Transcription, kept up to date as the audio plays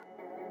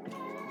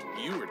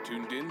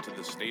tuned in to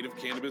the State of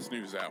Cannabis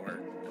NewsHour,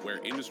 where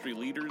industry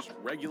leaders,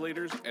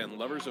 regulators, and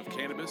lovers of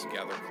cannabis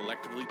gather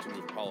collectively to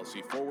move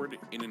policy forward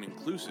in an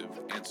inclusive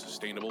and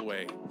sustainable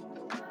way.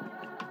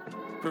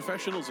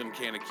 Professionals and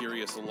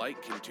canna-curious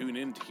alike can tune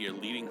in to hear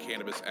leading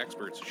cannabis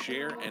experts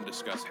share and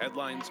discuss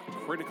headlines,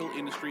 critical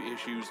industry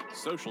issues,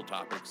 social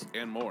topics,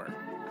 and more.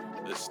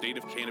 The State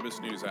of Cannabis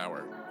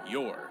NewsHour,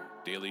 your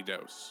daily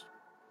dose.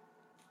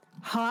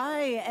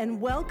 Hi,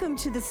 and welcome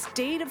to the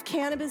State of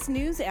Cannabis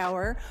News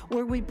Hour,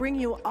 where we bring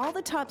you all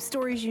the top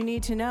stories you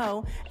need to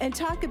know and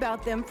talk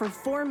about them for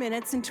 4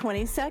 minutes and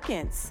 20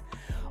 seconds.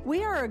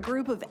 We are a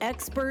group of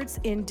experts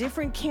in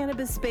different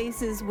cannabis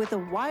spaces with a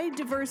wide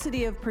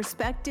diversity of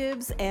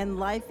perspectives and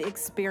life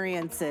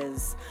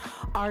experiences.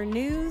 Our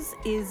news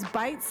is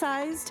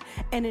bite-sized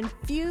and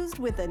infused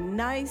with a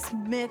nice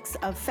mix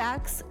of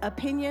facts,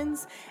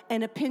 opinions,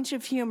 and a pinch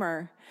of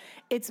humor.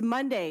 It's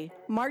Monday,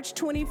 March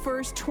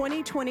 21st,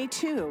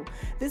 2022.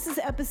 This is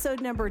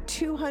episode number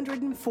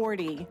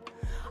 240.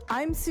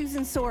 I'm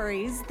Susan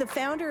Soares, the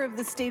founder of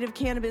the State of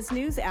Cannabis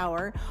News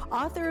Hour,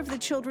 author of the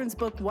children's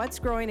book What's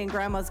Growing in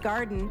Grandma's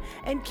Garden,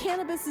 and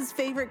cannabis's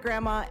favorite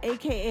grandma,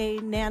 aka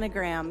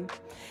Nanogram.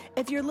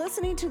 If you're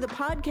listening to the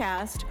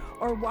podcast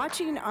or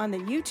watching on the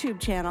YouTube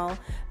channel,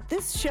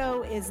 this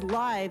show is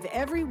live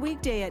every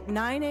weekday at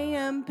 9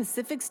 a.m.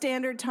 Pacific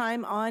Standard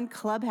Time on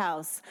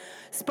Clubhouse.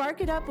 Spark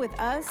it up with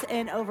us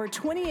and over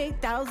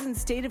 28,000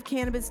 State of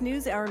Cannabis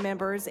News Hour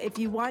members if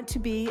you want to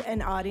be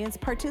an audience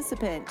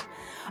participant.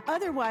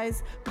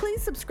 Otherwise,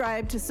 please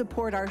subscribe to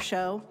support our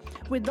show.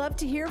 We'd love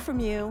to hear from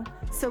you,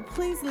 so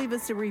please leave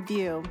us a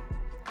review.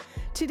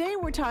 Today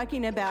we're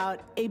talking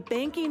about a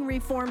banking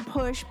reform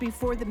push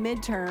before the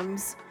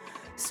midterms,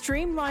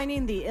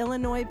 streamlining the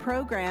Illinois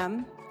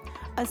program,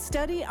 a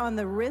study on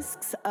the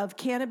risks of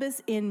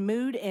cannabis in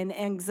mood and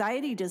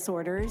anxiety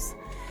disorders,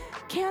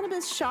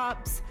 cannabis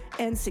shops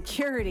and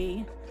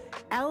security,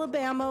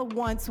 Alabama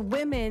wants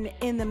women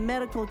in the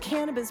medical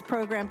cannabis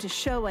program to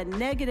show a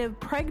negative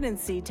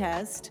pregnancy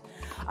test,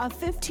 a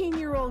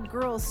 15-year-old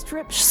girl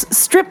strip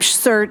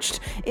searched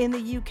in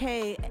the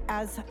UK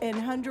as in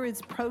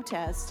hundreds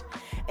protest,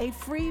 a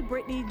free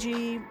Brittany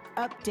G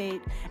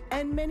update,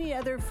 and many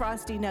other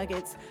frosty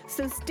nuggets.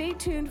 So stay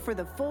tuned for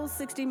the full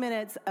 60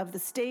 minutes of the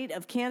State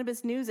of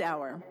Cannabis News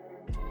Hour.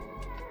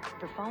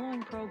 The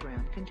following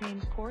program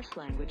contains coarse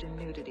language and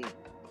nudity.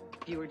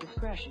 Viewer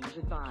discretion is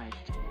advised.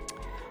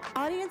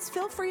 Audience,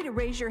 feel free to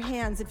raise your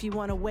hands if you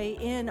want to weigh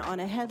in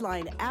on a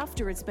headline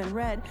after it's been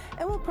read,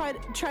 and we'll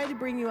try to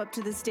bring you up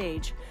to the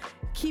stage.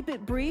 Keep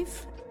it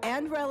brief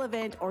and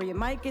relevant, or you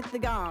might get the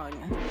gong.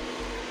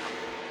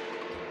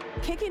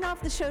 Kicking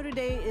off the show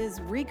today is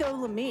Rico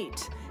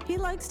Lamitte. He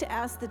likes to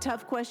ask the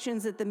tough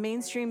questions that the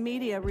mainstream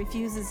media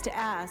refuses to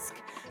ask.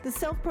 The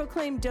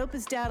self-proclaimed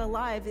dopest dad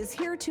alive is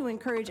here to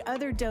encourage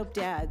other dope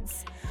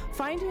dads.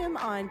 Find him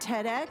on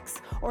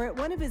TEDx or at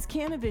one of his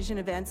Cannavision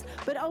events,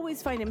 but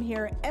always find him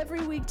here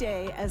every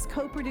weekday as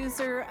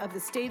co-producer of the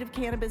State of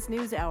Cannabis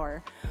News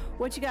Hour.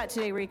 What you got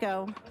today,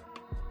 Rico?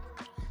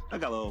 I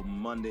got a little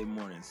Monday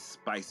morning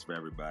spice for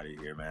everybody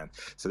here, man.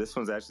 So this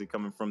one's actually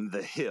coming from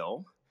The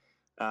Hill.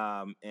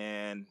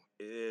 And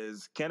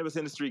is Cannabis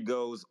Industry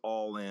Goes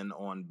All In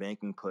on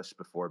Banking Push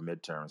Before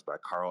Midterms by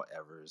Carl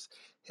Evers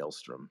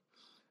Hillstrom.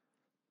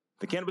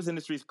 The cannabis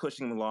industry is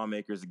pushing the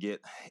lawmakers to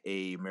get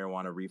a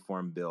marijuana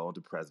reform bill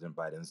to President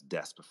Biden's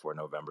desk before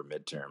November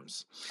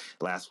midterms.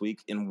 Last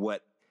week, in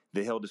what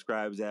The Hill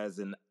describes as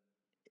an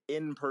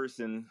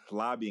in-person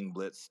lobbying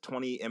blitz,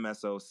 20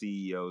 MSO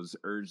CEOs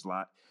urged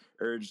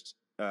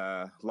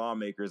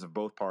lawmakers of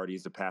both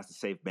parties to pass the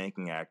Safe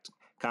Banking Act,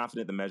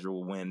 confident the measure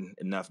will win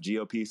enough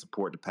GOP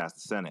support to pass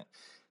the Senate.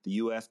 The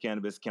U.S.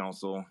 Cannabis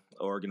Council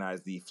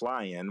organized the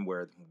fly-in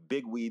where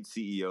big weed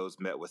CEOs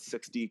met with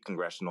 60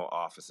 congressional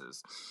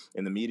offices.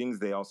 In the meetings,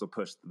 they also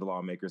pushed the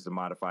lawmakers to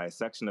modify a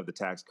section of the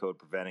tax code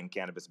preventing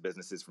cannabis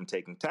businesses from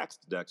taking tax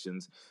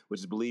deductions, which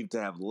is believed to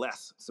have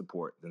less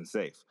support than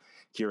SAFE.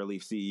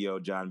 Curaleaf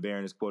CEO John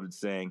Barron is quoted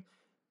saying,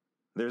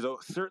 "There's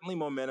certainly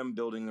momentum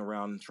building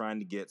around trying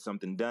to get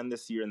something done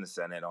this year in the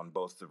Senate on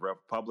both the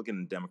Republican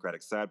and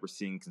Democratic side. We're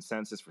seeing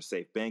consensus for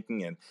safe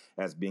banking and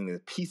as being a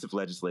piece of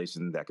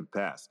legislation that could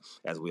pass.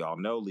 As we all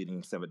know,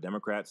 leading Senate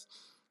Democrats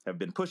have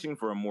been pushing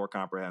for a more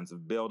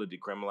comprehensive bill to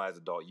decriminalize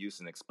adult use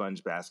and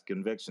expunge past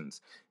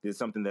convictions. It is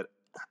something that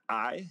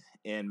I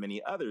and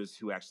many others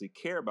who actually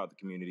care about the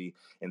community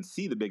and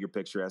see the bigger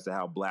picture as to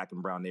how black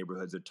and brown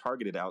neighborhoods are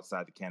targeted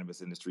outside the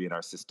cannabis industry and our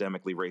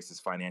systemically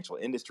racist financial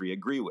industry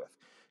agree with.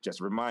 Just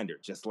a reminder,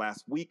 just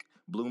last week,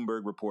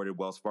 Bloomberg reported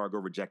Wells Fargo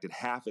rejected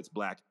half its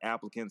black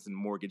applicants in the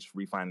mortgage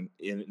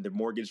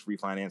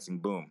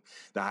refinancing boom.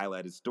 The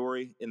highlighted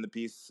story in the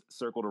piece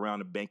circled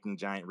around a banking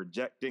giant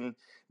rejecting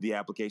the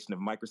application of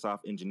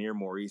Microsoft engineer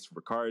Maurice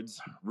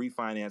Ricard's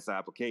refinance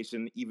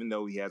application, even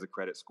though he has a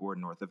credit score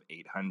north of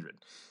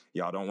 800.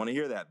 Y'all don't want to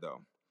hear that,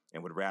 though,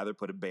 and would rather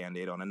put a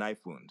Band-Aid on a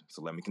knife wound.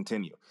 So let me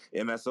continue.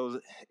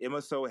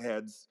 MSO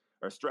heads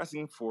are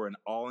stressing for an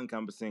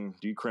all-encompassing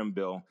decrim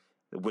bill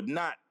would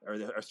not, or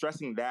are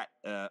stressing that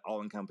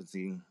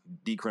all-encompassing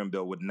decrim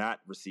bill would not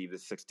receive the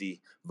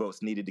 60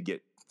 votes needed to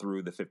get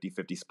through the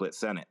 50-50 split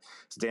Senate.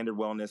 Standard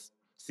Wellness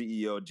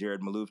CEO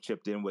Jared Malouf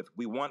chipped in with,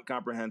 "We want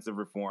comprehensive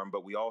reform,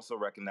 but we also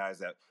recognize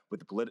that with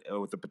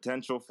the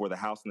potential for the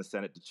House and the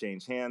Senate to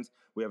change hands,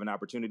 we have an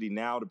opportunity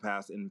now to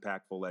pass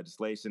impactful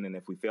legislation, and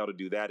if we fail to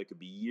do that, it could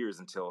be years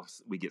until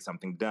we get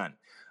something done."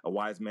 A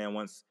wise man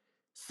once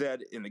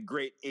said in the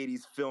great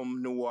 80s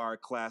film noir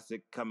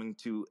classic Coming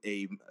to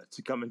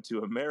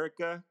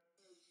America,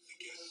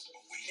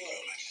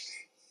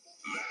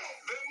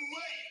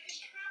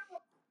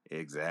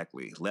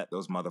 exactly. Let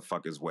those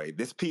motherfuckers wait.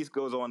 This piece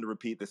goes on to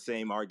repeat the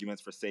same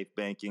arguments for safe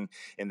banking,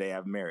 and they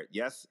have merit.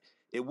 Yes,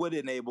 it would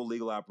enable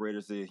legal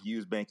operators to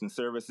use banking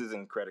services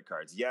and credit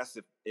cards. Yes,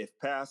 if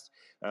passed,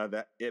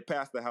 that it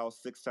passed the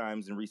House 6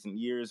 times in recent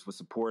years with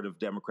support of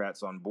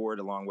Democrats on board,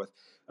 along with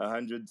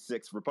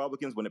 106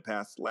 Republicans when it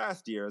passed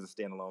last year as a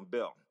standalone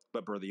bill.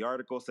 But per the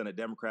article, Senate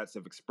Democrats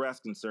have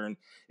expressed concern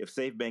if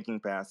safe banking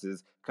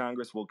passes,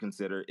 Congress will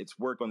consider its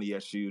work on the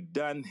issue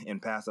done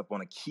and pass up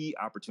on a key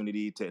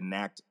opportunity to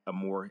enact a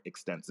more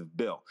extensive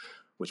bill,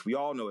 which we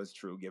all know is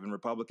true, given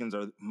Republicans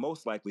are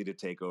most likely to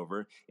take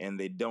over and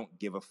they don't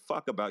give a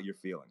fuck about your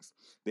feelings.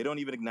 They don't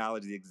even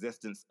acknowledge the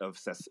existence of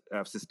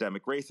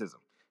systemic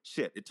racism.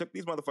 Shit, it took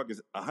these motherfuckers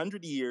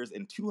 100 years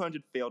and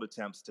 200 failed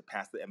attempts to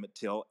pass the Emmett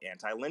Till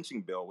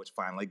anti-lynching bill, which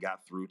finally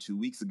got through 2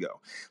 weeks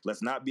ago.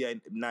 Let's not be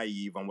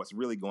naive on what's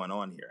really going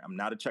on here. I'm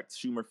not a Chuck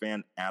Schumer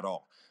fan at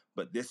all,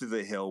 but this is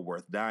a hill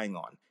worth dying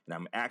on, and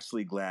I'm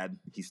actually glad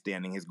he's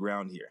standing his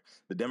ground here.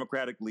 The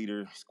Democratic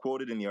leader is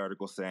quoted in the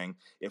article saying,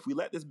 "If we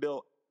let this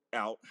bill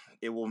out,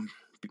 it will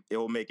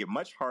make it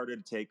much harder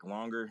to take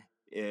longer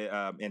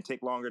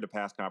to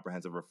pass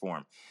comprehensive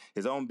reform."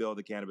 His own bill,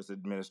 the Cannabis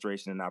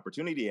Administration and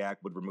Opportunity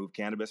Act, would remove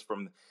cannabis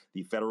from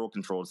the federal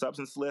controlled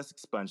substance list,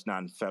 expunge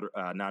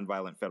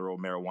nonviolent federal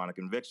marijuana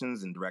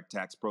convictions, and direct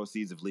tax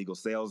proceeds of legal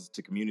sales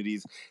to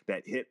communities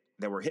that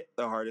were hit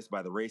the hardest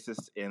by the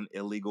racist and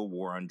illegal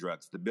war on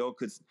drugs. The bill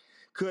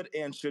could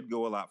and should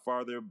go a lot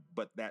farther,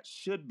 but that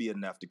should be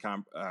enough to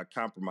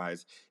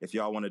compromise if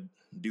y'all want to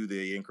do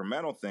the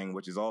incremental thing,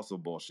 which is also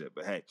bullshit.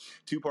 But hey,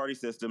 two-party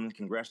system,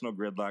 congressional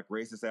gridlock,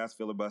 racist-ass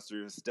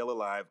filibusters, still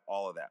alive,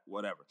 all of that,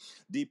 whatever.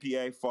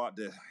 DPA fought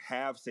to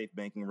have safe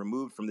banking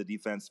removed from the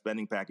defense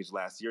spending package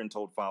last year and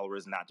told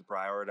followers not to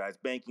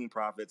prioritize banking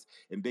profits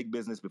and big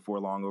business before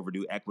long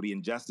overdue equity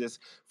and justice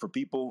for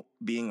people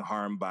being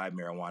harmed by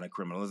marijuana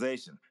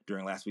criminalization.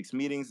 During last week's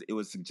meetings, it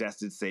was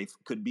suggested SAFE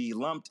could be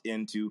lumped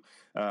into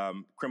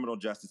criminal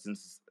justice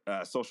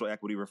and social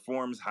equity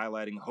reforms,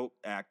 highlighting HOPE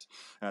Act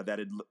that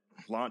had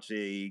launched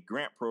a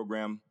grant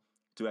program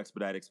to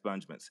expedite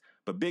expungements.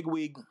 But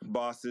bigwig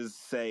bosses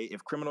say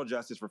if criminal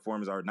justice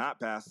reforms are not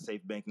passed,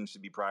 safe banking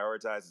should be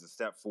prioritized as a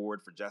step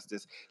forward for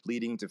justice,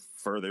 leading to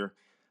further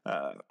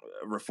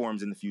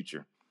reforms in the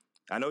future.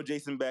 I know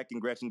Jason Beck and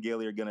Gretchen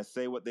Gailey are going to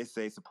say what they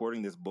say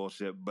supporting this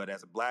bullshit, but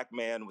as a black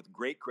man with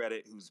great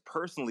credit who's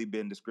personally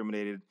been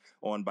discriminated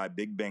on by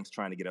big banks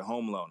trying to get a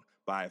home loan,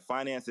 by a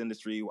finance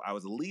industry I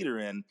was a leader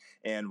in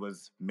and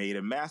was made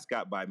a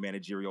mascot by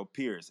managerial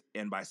peers,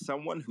 and by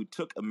someone who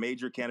took a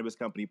major cannabis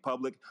company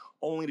public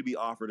only to be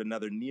offered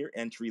another near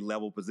entry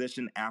level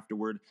position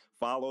afterward,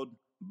 followed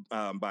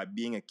by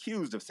being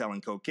accused of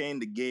selling cocaine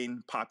to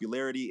gain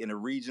popularity in a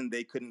region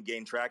they couldn't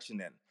gain traction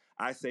in.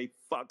 I say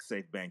fuck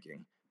safe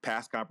banking.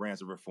 Pass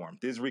comprehensive reform.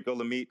 This is Rico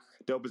Lamite,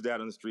 dopest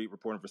dad on the street,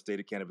 reporting for State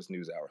of Cannabis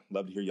NewsHour.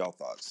 Love to hear y'all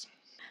thoughts.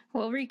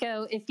 Well,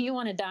 Rico, if you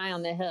want to die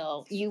on the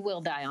hill, you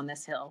will die on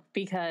this hill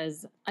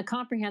because a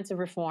comprehensive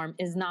reform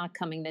is not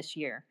coming this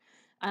year.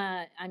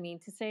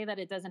 To say that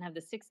it doesn't have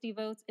the 60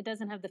 votes, it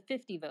doesn't have the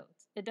 50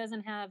 votes. It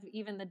doesn't have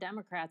even the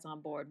Democrats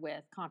on board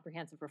with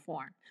comprehensive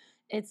reform.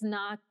 It's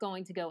not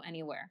going to go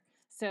anywhere.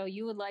 So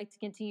you would like to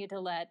continue to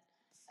let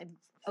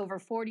over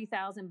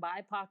 40,000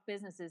 BIPOC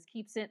businesses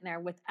keep sitting there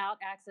without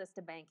access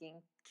to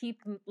banking,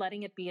 keep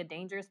letting it be a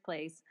dangerous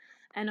place.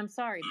 And I'm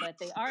sorry, but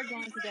they are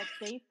going to get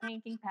safe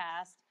banking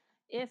passed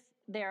if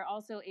they're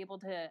also able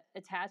to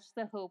attach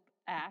the HOPE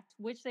Act,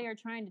 which they are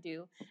trying to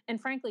do. And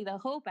frankly, the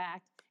HOPE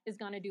Act is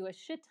going to do a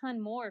shit ton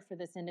more for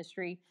this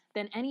industry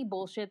than any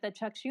bullshit that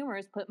Chuck Schumer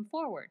is putting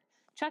forward.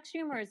 Chuck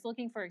Schumer is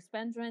looking for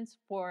expungements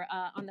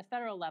on the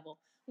federal level,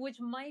 which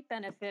might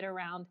benefit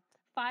around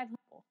 5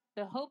 people.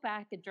 The HOPE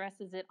Act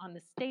addresses it on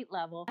the state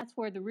level. That's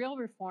where the real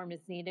reform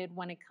is needed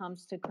when it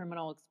comes to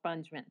criminal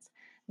expungements.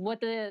 What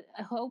the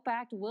HOPE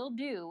Act will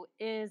do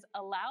is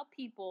allow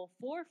people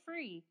for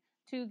free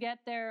to get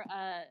their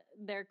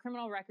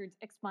criminal records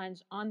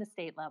expunged on the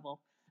state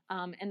level.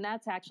 And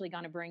that's actually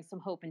going to bring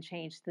some hope and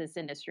change to this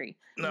industry.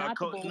 Not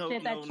the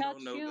bullshit that Chuck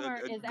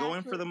Schumer is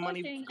going for the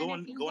money, pushing.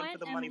 going for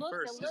the money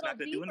first.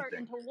 If you went a little deeper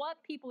into what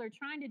people are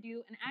trying to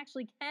do and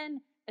actually can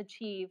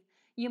achieve,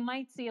 you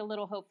might see a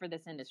little hope for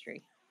this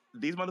industry.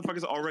 These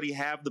motherfuckers already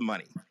have the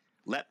money.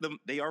 Let them.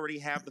 They already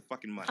have the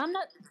fucking money.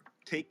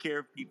 Take care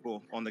of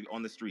people on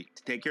the street.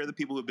 Take care of the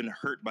people who've been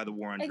hurt by the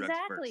war on drugs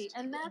first. Exactly,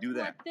 and that's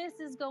what this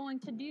is going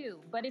to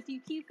do. But if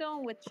you keep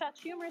going with Chuck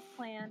Schumer's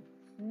plan,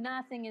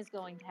 nothing is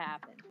going to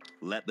happen.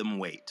 Let them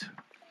wait.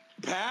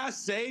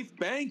 Pass safe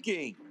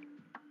banking.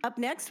 Up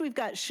next, we've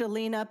got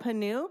Shalina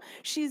Panu.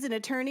 She's an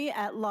attorney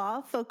at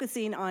law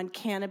focusing on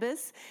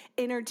cannabis,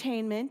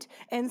 entertainment,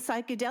 and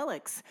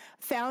psychedelics,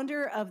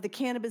 founder of the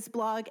cannabis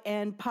blog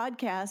and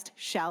podcast,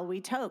 Shall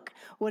We Toke.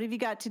 What have you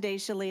got today,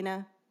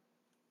 Shalina?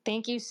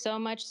 Thank you so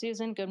much,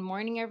 Susan. Good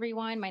morning,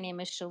 everyone. My name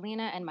is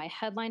Shalina, and my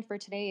headline for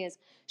today is,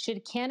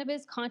 should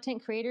cannabis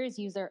content creators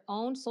use their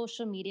own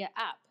social media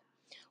app?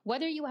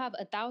 Whether you have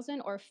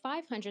 1,000 or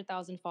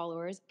 500,000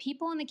 followers,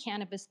 people in the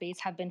cannabis space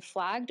have been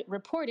flagged,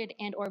 reported,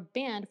 and or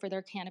banned for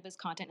their cannabis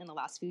content in the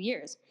last few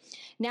years.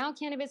 Now,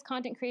 cannabis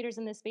content creators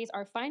in this space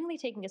are finally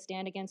taking a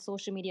stand against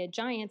social media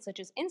giants such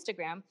as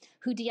Instagram,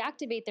 who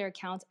deactivate their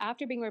accounts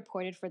after being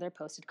reported for their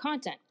posted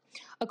content.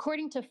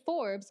 According to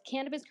Forbes,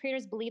 cannabis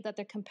creators believe that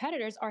their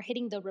competitors are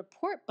hitting the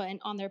report button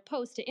on their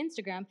posts to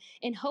Instagram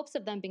in hopes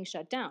of them being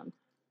shut down.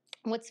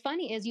 What's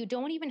funny is you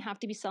don't even have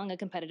to be selling a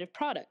competitive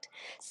product.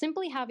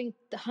 Simply having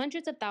the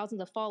hundreds of thousands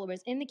of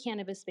followers in the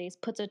cannabis space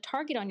puts a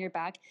target on your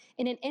back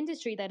in an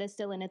industry that is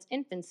still in its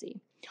infancy.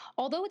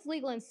 Although it's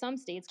legal in some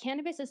states,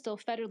 cannabis is still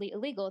federally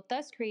illegal,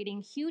 thus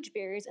creating huge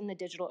barriers in the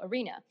digital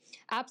arena.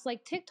 Apps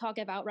like TikTok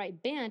have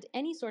outright banned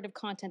any sort of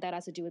content that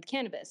has to do with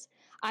cannabis.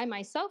 I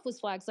myself was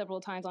flagged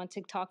several times on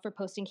TikTok for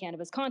posting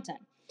cannabis content.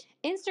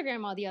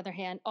 Instagram, on the other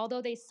hand,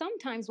 although they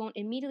sometimes won't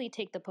immediately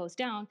take the post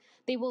down,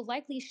 they will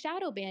likely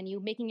shadow ban you,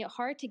 making it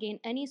hard to gain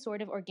any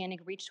sort of organic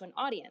reach to an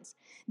audience.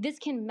 This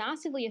can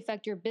massively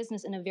affect your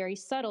business in a very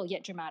subtle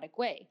yet dramatic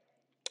way.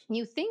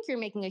 You think you're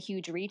making a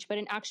huge reach, but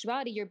in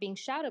actuality, you're being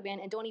shadow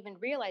banned and don't even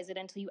realize it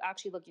until you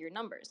actually look at your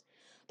numbers.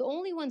 The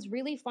only ones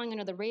really flying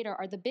under the radar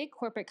are the big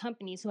corporate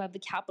companies who have the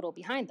capital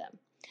behind them.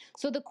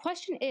 So the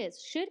question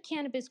is, should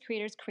cannabis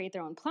creators create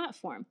their own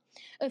platform?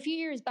 A few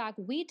years back,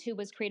 WeedTube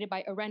was created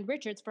by Aren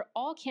Richards for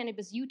all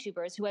cannabis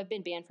YouTubers who have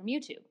been banned from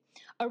YouTube.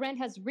 Aren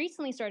has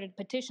recently started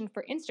a petition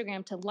for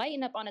Instagram to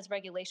lighten up on its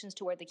regulations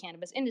toward the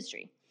cannabis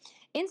industry.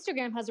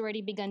 Instagram has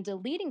already begun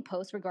deleting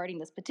posts regarding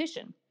this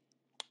petition.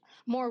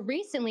 More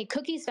recently,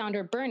 Cookies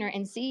founder Burner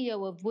and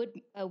CEO of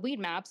Weed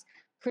Maps,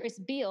 Chris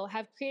Beal,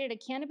 have created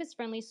a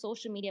cannabis-friendly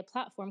social media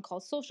platform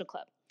called Social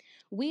Club.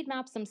 Weed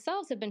Maps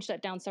themselves have been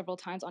shut down several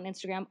times on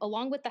Instagram,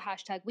 along with the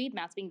hashtag Weed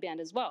Maps being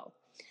banned as well.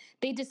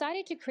 They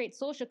decided to create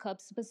Social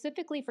Clubs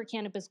specifically for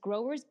cannabis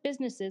growers,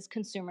 businesses,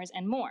 consumers,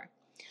 and more.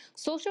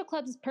 Social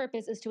Club's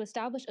purpose is to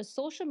establish a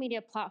social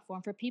media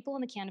platform for people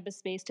in the cannabis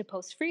space to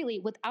post freely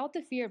without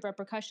the fear of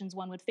repercussions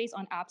one would face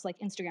on apps like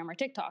Instagram or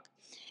TikTok.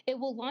 It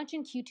will launch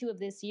in Q2 of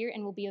this year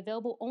and will be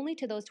available only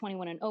to those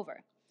 21 and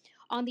over.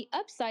 On the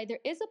upside, there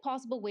is a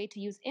possible way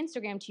to use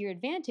Instagram to your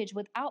advantage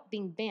without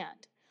being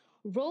banned.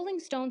 Rolling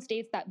Stone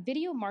states that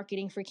video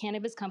marketing for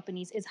cannabis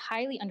companies is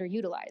highly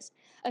underutilized.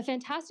 A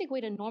fantastic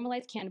way to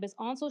normalize cannabis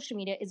on social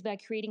media is by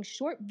creating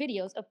short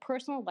videos of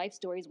personal life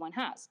stories one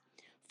has.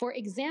 For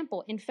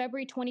example, in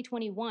February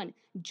 2021,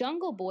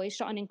 Jungle Boy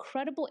shot an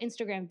incredible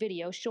Instagram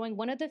video showing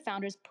one of the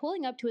founders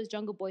pulling up to his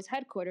Jungle Boys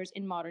headquarters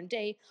in modern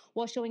day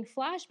while showing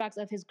flashbacks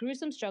of his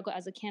gruesome struggle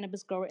as a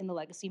cannabis grower in the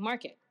legacy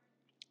market.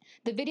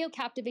 The video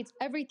captivates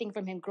everything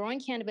from him growing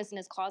cannabis in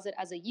his closet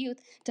as a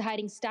youth to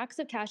hiding stacks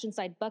of cash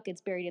inside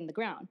buckets buried in the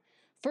ground.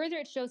 Further,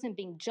 it shows him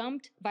being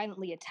jumped,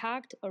 violently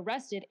attacked,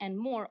 arrested, and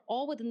more,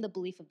 all within the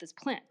belief of this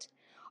plant.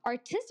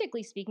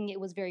 Artistically speaking, it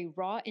was very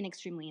raw and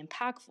extremely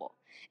impactful.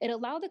 It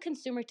allowed the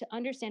consumer to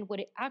understand what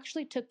it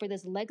actually took for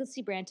this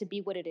legacy brand to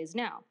be what it is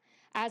now.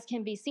 As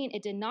can be seen,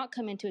 it did not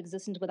come into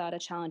existence without a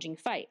challenging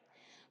fight.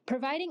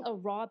 Providing a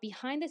raw,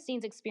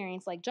 behind-the-scenes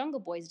experience like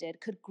Jungle Boys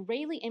did could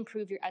greatly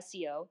improve your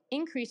SEO,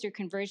 increase your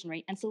conversion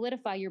rate, and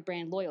solidify your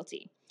brand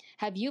loyalty.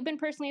 Have you been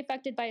personally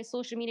affected by a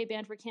social media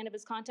ban for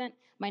cannabis content?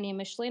 My name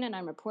is Shalina, and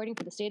I'm reporting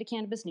for the State of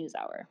Cannabis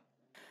NewsHour.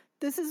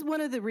 This is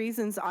one of the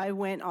reasons I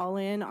went all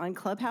in on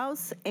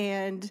Clubhouse,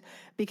 and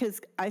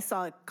because I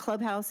saw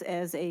Clubhouse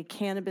as a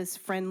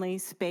cannabis-friendly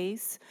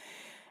space.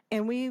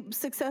 And we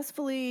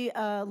successfully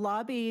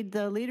lobbied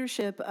the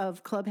leadership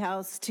of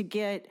Clubhouse to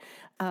get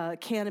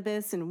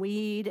cannabis and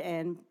weed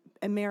and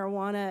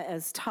marijuana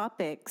as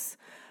topics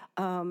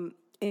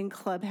in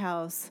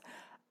Clubhouse.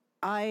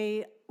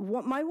 My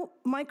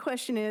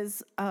question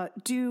is,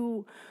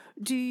 do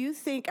you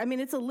think, I mean,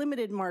 it's a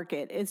limited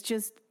market. It's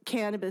just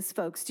cannabis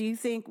folks. Do you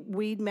think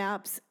Weed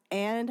Maps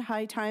and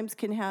High Times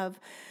can have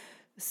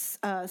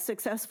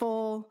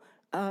successful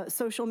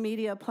social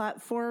media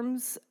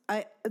platforms?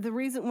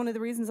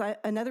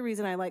 Another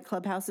reason I like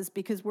Clubhouse is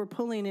because we're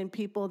pulling in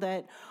people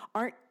that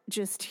aren't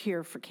just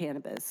here for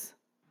cannabis.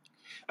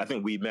 I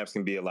think Weed Maps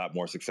can be a lot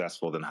more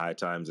successful than High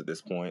Times at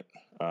this point.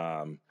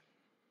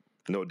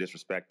 No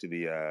disrespect to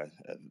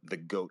the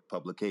GOAT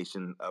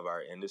publication of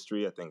our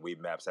industry. I think Weed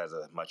Maps has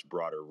a much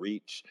broader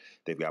reach.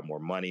 They've got more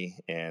money,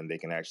 and they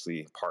can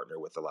actually partner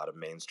with a lot of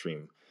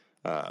mainstream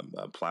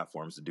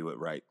platforms to do it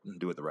right,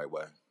 do it the right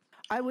way.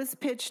 I was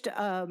pitched.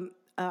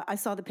 I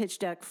saw the pitch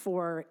deck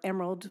for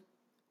Emerald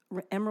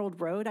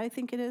Road, I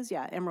think it is.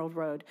 Yeah, Emerald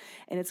Road,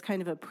 and it's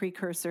kind of a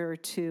precursor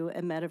to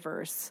a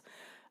metaverse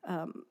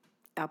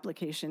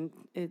application.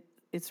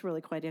 it's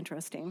really quite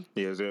interesting.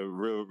 Yeah, it was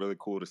really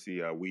cool to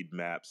see Weed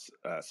Maps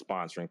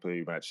sponsoring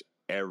pretty much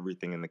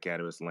everything in the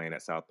cannabis lane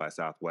at South by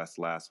Southwest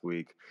last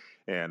week.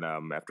 And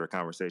after a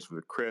conversation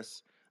with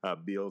Chris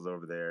Beals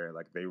over there,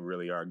 like they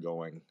really are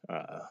going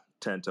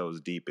 10 toes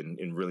deep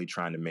in really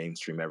trying to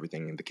mainstream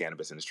everything the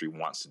cannabis industry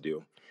wants to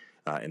do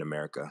in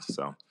America.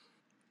 So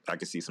I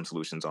could see some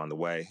solutions on the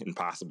way and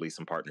possibly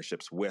some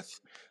partnerships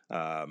with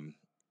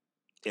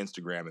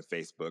Instagram and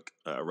Facebook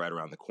right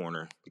around the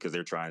corner, because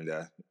they're trying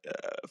to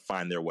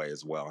find their way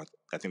as well.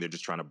 I think they're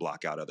just trying to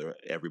block out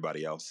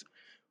everybody else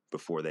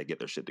before they get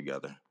their shit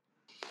together.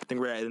 I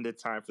think we're at the end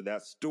of time for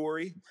that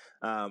story.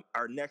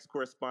 Our next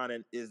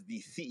correspondent is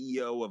the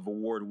CEO of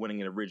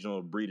award-winning and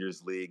Original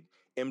Breeders League,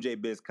 MJ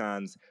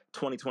BizCon's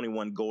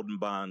 2021 Golden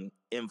Bond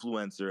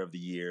Influencer of the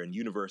Year, and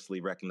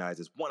universally recognized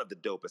as one of the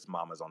dopest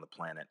mamas on the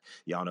planet.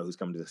 Y'all know who's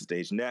coming to the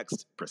stage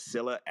next.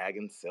 Priscilla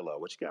Agancillo.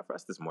 What you got for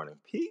us this morning,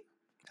 P?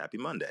 Happy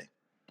Monday.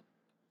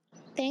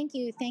 Thank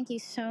you. Thank you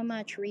so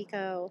much,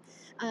 Rico.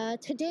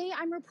 Today,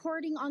 I'm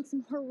reporting on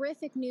some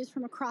horrific news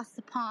from across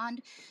the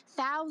pond.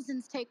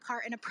 Thousands take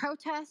part in a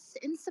protest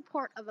in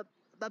support of a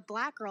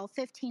black girl,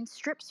 15,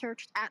 strip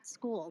searched at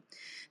school.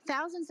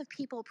 Thousands of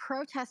people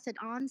protested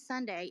on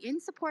Sunday in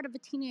support of a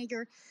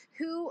teenager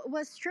who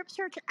was strip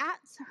searched at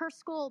her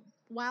school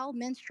while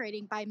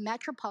menstruating by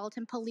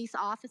Metropolitan Police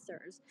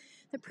officers.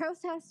 The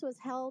protest was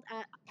held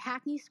at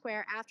Hackney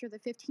Square after the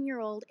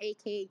 15-year-old,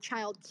 aka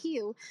Child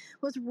Q,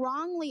 was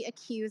wrongly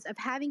accused of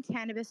having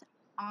cannabis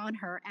on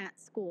her at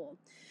school.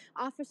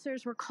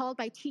 Officers were called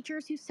by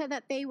teachers who said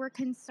that they were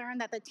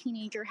concerned that the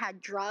teenager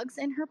had drugs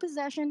in her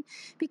possession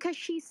because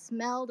she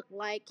smelled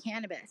like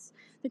cannabis.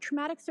 The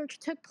traumatic search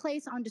took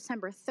place on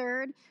December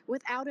 3rd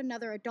without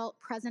another adult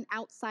present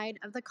outside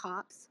of the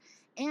cops,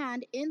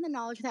 and in the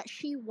knowledge that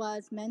she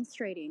was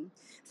menstruating.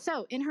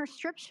 So, in her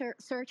strip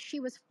search, she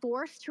was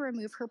forced to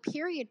remove her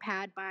period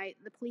pad by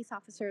the police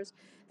officers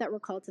that were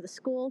called to the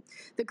school.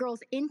 The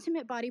girl's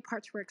intimate body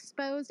parts were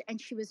exposed,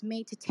 and she was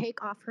made to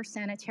take off her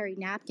sanitary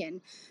napkin.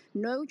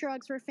 No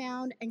drugs were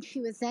found, and she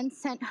was then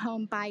sent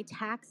home by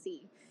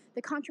taxi.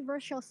 The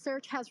controversial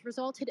search has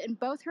resulted in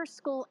both her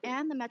school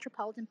and the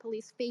Metropolitan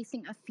Police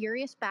facing a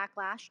furious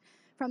backlash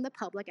from the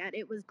public as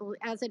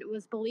it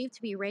was believed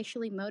to be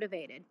racially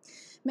motivated.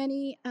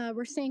 Many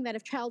were saying that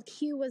if Child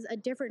Q was a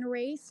different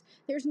race,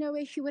 there's no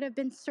way she would have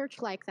been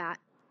searched like that.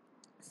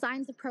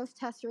 Signs of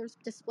protesters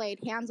displayed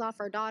 "hands off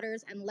our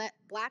daughters" and "let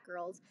black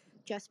girls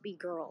just be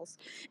girls."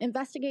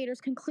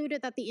 Investigators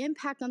concluded that the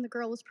impact on the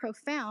girl was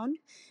profound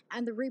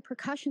and the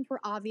repercussions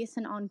were obvious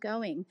and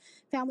ongoing.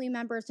 Family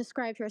members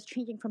described her as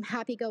changing from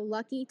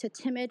happy-go-lucky to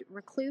timid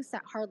recluse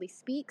that hardly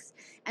speaks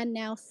and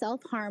now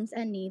self-harms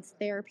and needs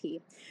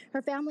therapy.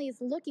 Her family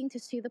is looking to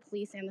sue the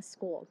police and the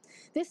school.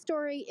 This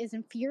story is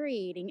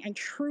infuriating and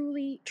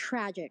truly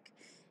tragic.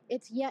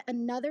 It's yet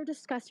another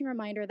disgusting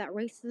reminder that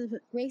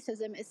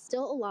racism is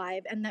still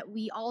alive and that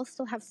we all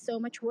still have so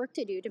much work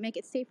to do to make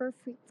it safer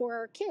for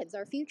our kids,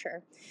 our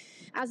future.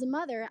 As a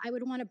mother, I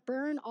would want to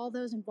burn all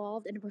those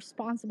involved and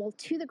responsible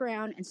to the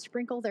ground and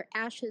sprinkle their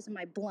ashes in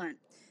my blunt.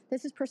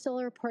 This is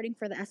Priscilla reporting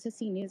for the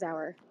SSC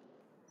NewsHour.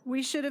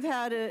 We should have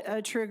had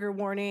a trigger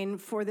warning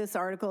for this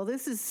article.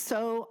 This is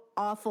so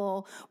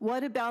awful.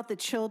 What about the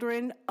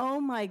children?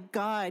 Oh my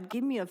God,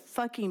 give me a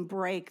fucking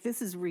break.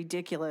 This is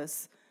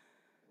ridiculous.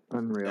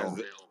 Unreal.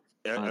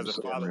 As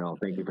a father, unreal.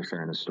 Thank you for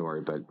sharing the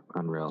story, but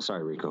unreal.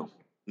 Sorry, Rico.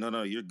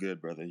 No, you're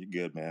good, brother. You're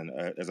good, man.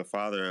 As a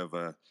father of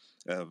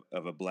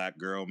a black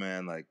girl,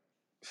 man, like,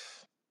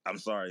 I'm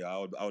sorry,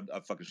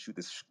 I'd fucking shoot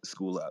this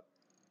school up.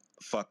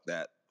 Fuck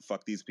that.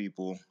 Fuck these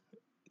people.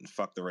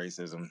 Fuck the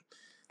racism.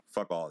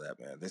 Fuck all that,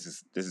 man. This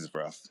is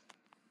rough.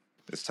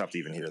 It's tough to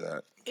even hear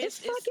that. It's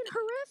fucking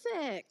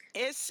horrific.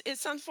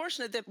 It's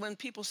unfortunate that when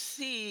people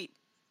see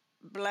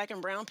Black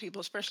and brown people,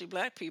 especially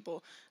Black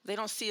people, they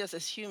don't see us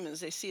as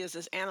humans. They see us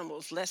as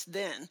animals, less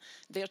than.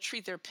 They'll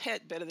treat their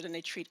pet better than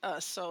they treat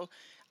us. So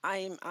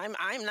I'm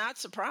not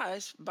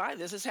surprised by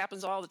this. This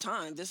happens all the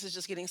time. This is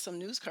just getting some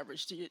news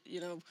coverage.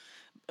 You know,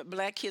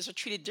 Black kids are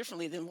treated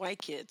differently than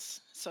white kids.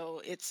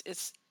 So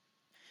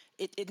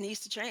it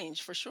needs to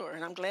change for sure.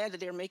 And I'm glad that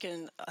they're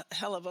making a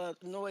hell of a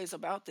noise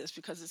about this,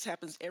 because this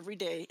happens every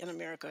day in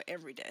America,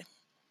 every day.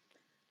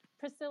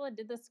 Priscilla,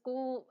 did the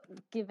school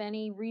give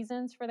any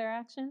reasons for their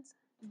actions?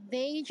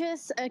 They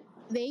just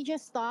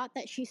thought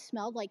that she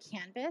smelled like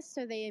cannabis,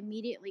 so they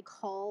immediately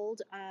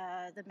called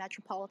the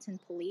Metropolitan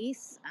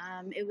Police.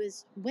 It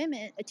was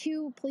women,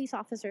 two police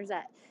officers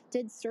that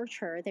did search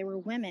her. They were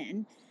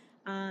women.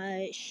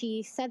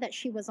 She said that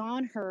she was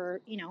on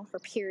her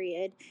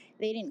period.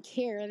 They didn't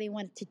care. They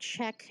wanted to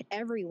check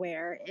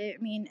everywhere. I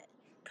mean,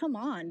 come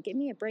on, give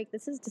me a break.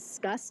 This is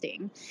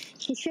disgusting.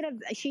 They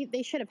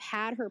should have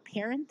had her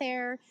parent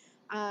there.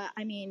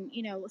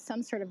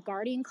 Some sort of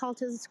guardian call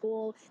to the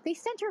school. They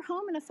sent her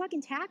home in a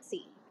fucking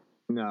taxi.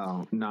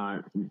 No,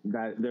 not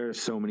that. There are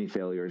so many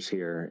failures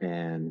here,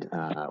 and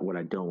what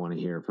I don't want to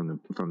hear from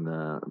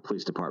the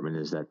police department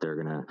is that they're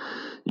going to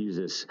use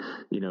this,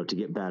 to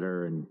get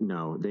better. And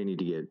no, they need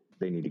to get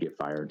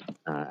fired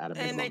at a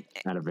minimum,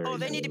 at a very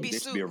they need to minimum. be They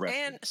should be sued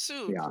arrested. and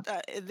sued. Yeah.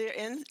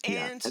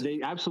 And They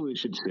sued. absolutely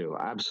should sue.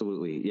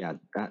 Absolutely, yeah.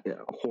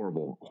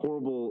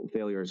 Horrible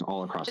failures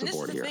all across And the this is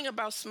board the here. thing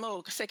about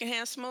smoke,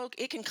 secondhand smoke,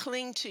 it can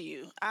cling to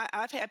you.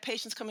 I've had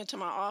patients come into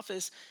my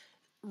office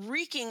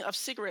reeking of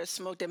cigarette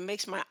smoke that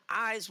makes my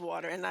eyes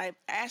water. And I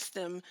ask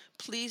them,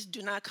 please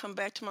do not come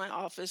back to my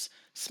office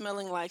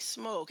smelling like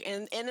smoke.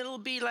 And it'll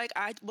be like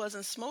I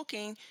wasn't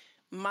smoking,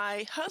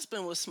 my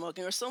husband was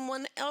smoking or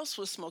someone else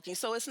was smoking.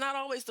 So it's not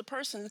always the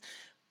person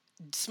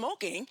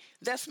smoking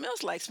that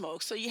smells like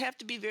smoke. So you have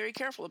to be very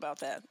careful about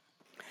that.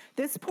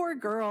 This poor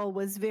girl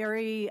was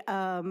very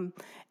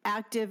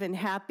active and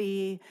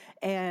happy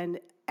and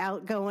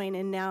outgoing,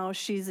 and now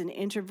she's an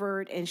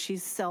introvert and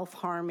she's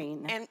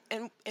self-harming.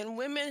 And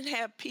women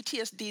have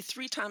PTSD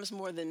 3 times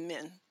more than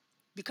men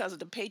because of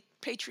the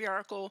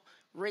patriarchal,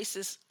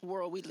 racist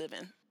world we live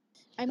in.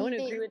 I want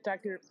to agree with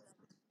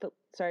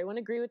I want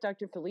to agree with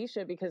Dr.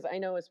 Felicia, because I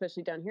know,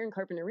 especially down here in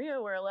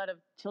Carpinteria, where a lot of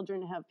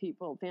children have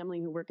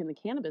family who work in the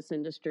cannabis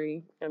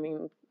industry. I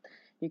mean,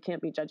 you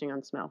can't be judging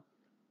on smell.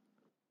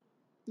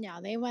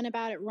 Yeah, they went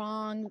about it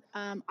wrong.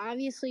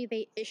 Obviously,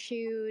 they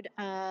issued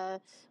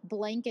a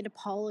blanket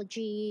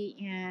apology,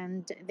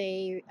 and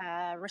they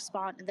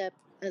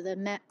the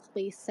Met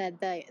Police said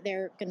that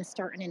they're going to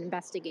start an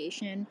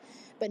investigation,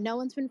 but no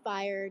one's been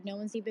fired. No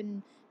one's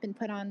even been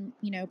put on,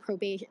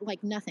 probation.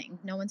 Like nothing.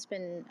 No one's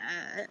been.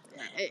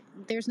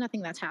 There's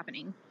nothing that's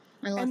happening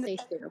unless they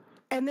sue.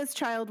 And this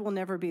child will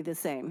never be the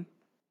same.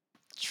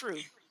 True.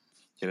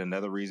 Yet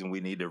another reason we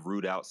need to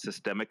root out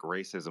systemic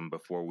racism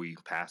before we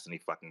pass any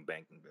fucking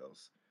banking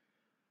bills.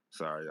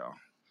 Sorry, y'all.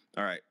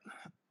 All right.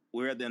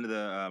 We're at the end of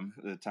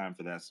the time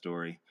for that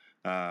story.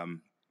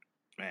 Man,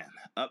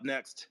 up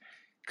next,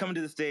 coming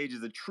to the stage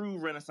is a true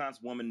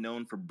Renaissance woman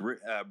known for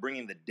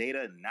bringing the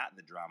data and not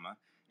the drama.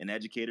 An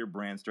educator,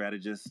 brand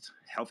strategist,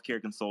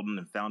 healthcare consultant,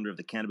 and founder of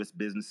the Cannabis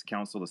Business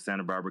Council of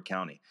Santa Barbara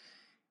County.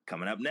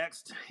 Coming up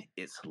next,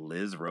 it's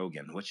Liz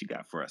Rogan. What you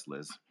got for us,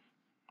 Liz?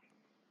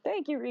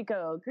 Thank you,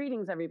 Rico.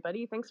 Greetings,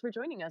 everybody. Thanks for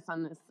joining us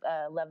on this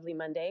lovely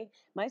Monday.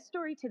 My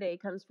story today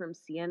comes from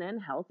CNN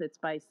Health. It's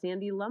by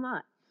Sandy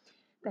Lamott.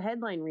 The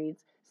headline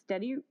reads,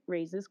 "Study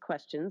raises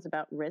questions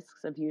about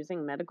risks of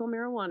using medical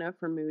marijuana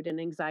for mood and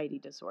anxiety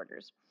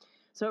disorders."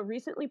 So a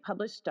recently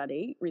published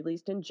study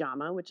released in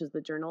JAMA, which is the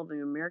Journal of the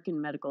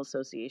American Medical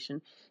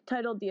Association,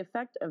 titled "The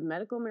Effect of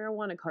Medical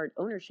Marijuana Card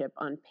Ownership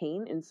on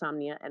Pain,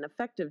 Insomnia, and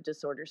Affective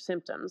Disorder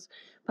Symptoms,"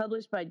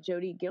 published by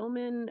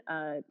Gilman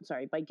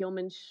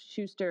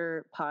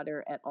Schuster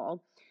Potter et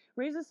al.,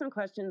 raises some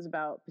questions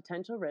about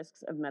potential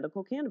risks of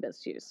medical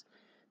cannabis use.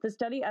 The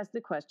study asked the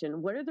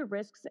question, what are the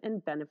risks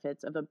and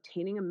benefits of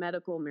obtaining a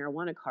medical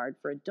marijuana card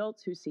for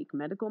adults who seek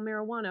medical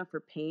marijuana for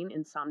pain,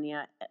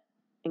 insomnia,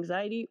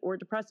 anxiety, or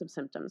depressive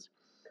symptoms?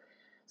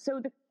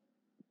 So the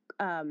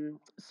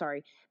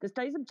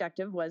study's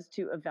objective was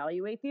to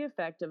evaluate the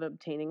effect of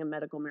obtaining a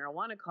medical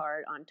marijuana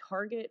card on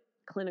target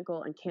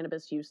clinical and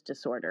cannabis use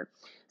disorder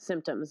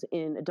symptoms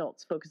in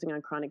adults, focusing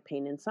on chronic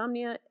pain,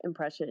 insomnia,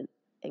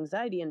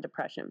 anxiety, and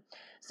depression.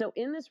 So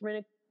in this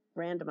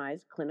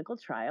randomized clinical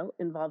trial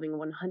involving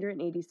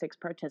 186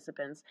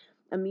 participants,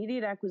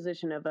 immediate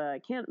acquisition of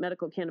a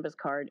medical cannabis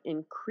card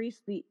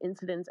increased the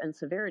incidence and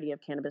severity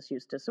of cannabis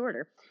use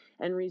disorder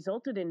and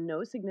resulted in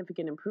no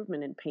significant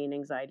improvement in pain,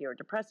 anxiety, or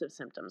depressive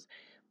symptoms,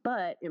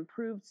 but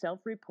improved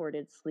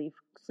self-reported sleep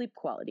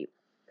quality.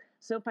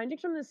 So findings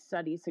from this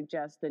study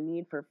suggest the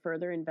need for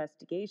further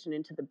investigation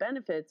into the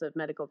benefits of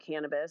medical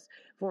cannabis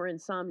for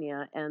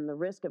insomnia and the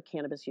risk of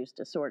cannabis use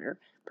disorder,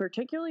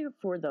 particularly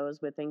for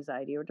those with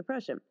anxiety or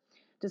depression.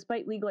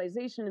 Despite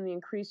legalization and the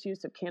increased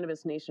use of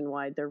cannabis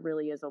nationwide, there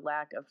really is a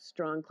lack of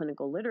strong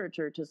clinical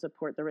literature to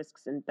support the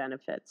risks and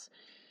benefits.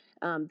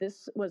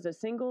 This was a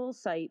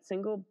single-site,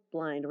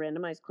 single-blind,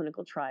 randomized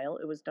clinical trial.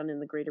 It was done in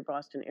the greater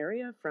Boston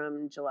area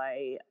from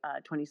July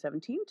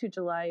 2017 to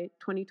July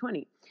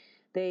 2020.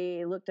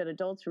 They looked at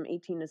adults from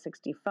 18 to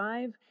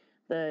 65.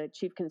 The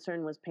chief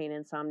concern was pain,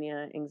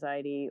 insomnia,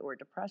 anxiety, or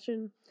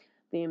depression.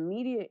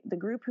 The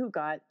group who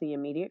got the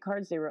immediate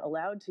cards, they were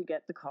allowed to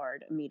get the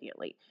card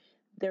immediately.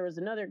 There was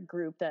another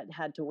group that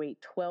had to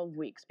wait 12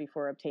 weeks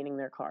before obtaining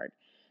their card.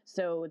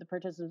 So the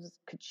participants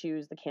could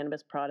choose the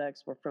cannabis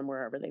products from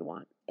wherever they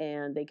want,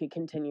 and they could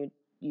continue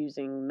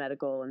using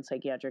medical and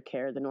psychiatric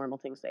care, the normal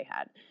things they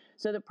had.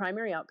 So the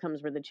primary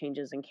outcomes were the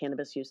changes in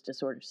cannabis use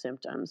disorder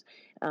symptoms,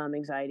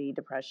 anxiety,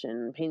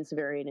 depression, pain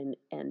severity,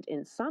 and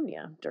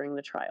insomnia during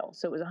the trial.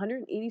 So it was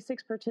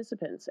 186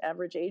 participants.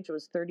 Average age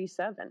was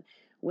 37.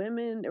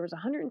 Women, there was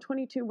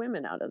 122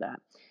 women out of that.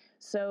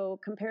 So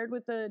compared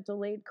with the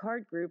delayed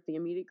card group, the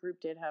immediate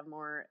group did have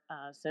more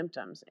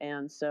symptoms.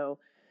 And so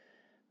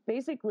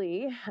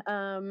basically,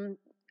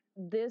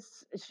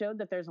 this showed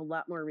that there's a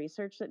lot more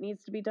research that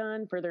needs to be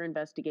done. Further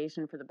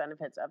investigation for the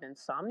benefits of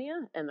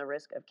insomnia and the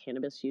risk of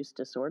cannabis use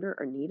disorder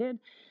are needed.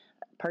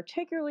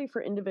 particularly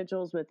for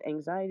individuals with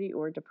anxiety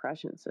or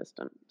depression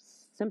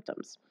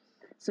symptoms.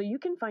 So you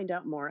can find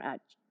out more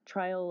at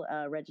trial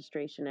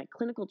registration at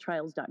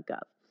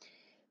clinicaltrials.gov.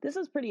 This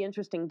is pretty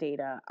interesting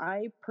data.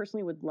 I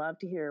personally would love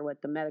to hear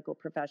what the medical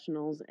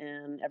professionals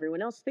and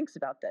everyone else thinks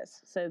about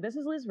this. So this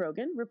is Liz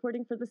Rogan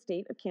reporting for the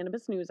State of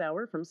Cannabis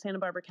NewsHour from Santa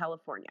Barbara,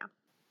 California.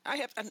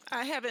 I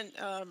haven't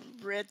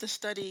read the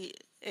study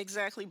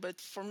exactly,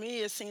 but for me,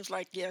 it seems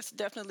like, yes,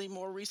 definitely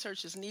more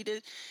research is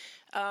needed.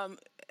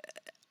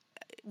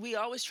 We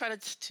always try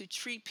to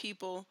treat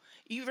people.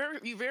 You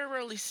very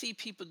rarely see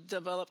people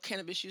develop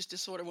cannabis use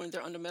disorder when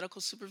they're under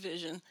medical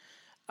supervision.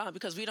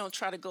 Because we don't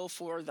try to go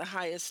for the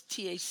highest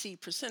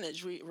THC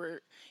percentage.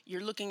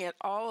 You're looking at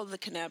all of the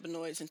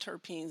cannabinoids and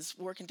terpenes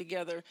working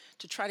together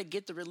to try to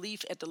get the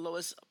relief at the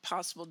lowest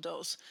possible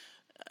dose.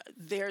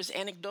 There's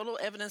anecdotal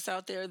evidence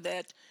out there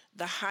that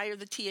the higher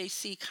the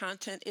THC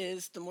content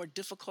is, the more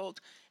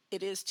difficult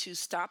it is to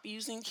stop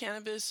using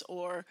cannabis,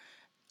 or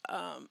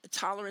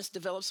tolerance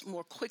develops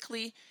more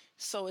quickly.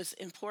 So it's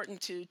important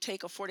to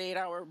take a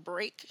 48-hour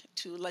break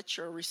to let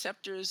your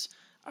receptors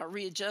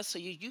readjust, so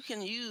you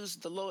can use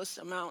the lowest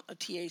amount of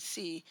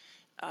THC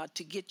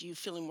to get you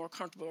feeling more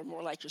comfortable or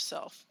more like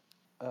yourself.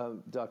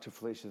 Dr.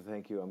 Felicia,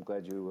 thank you. I'm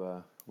glad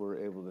you were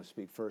able to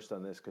speak first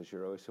on this, because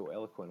you're always so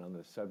eloquent on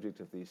the subject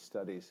of these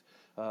studies.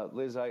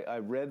 Liz, I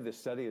read the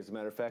study, as a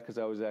matter of fact, because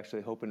I was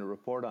actually hoping to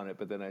report on it,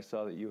 but then I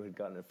saw that you had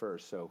gotten it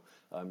first, so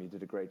you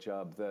did a great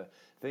job. The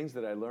things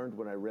that I learned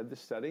when I read the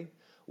study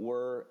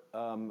were,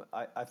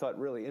 I thought,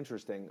 really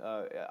interesting.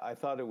 I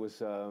thought it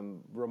was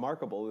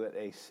remarkable that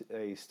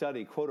a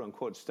study,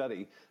 quote-unquote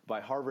study, by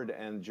Harvard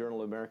and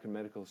Journal of American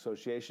Medical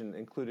Association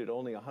included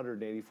only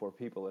 184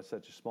 people. That's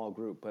such a small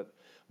group. But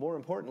more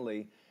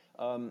importantly,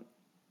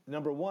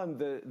 number one,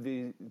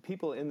 the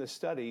people in the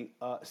study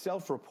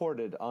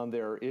self-reported on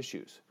their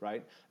issues,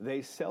 right?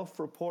 They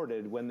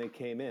self-reported when they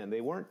came in.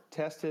 They weren't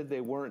tested,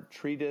 they weren't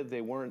treated,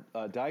 they weren't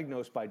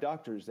diagnosed by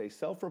doctors. They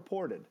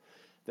self-reported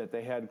that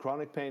they had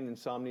chronic pain,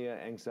 insomnia,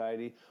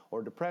 anxiety,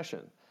 or depression.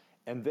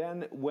 And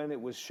then when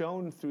it was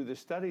shown through the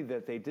study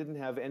that they didn't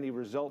have any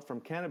result from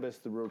cannabis,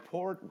 the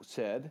report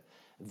said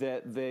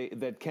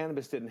that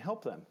cannabis didn't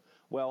help them.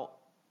 Well,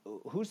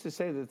 who's to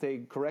say that they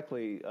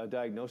correctly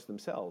diagnosed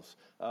themselves?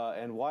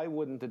 And why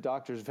wouldn't the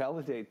doctors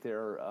validate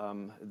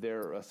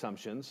their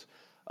assumptions?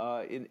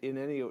 In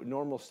any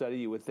normal study,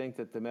 you would think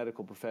that the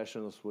medical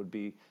professionals would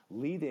be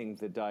leading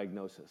the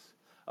diagnosis.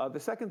 The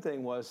second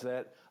thing was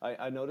that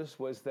I noticed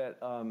was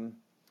that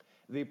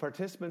the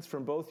participants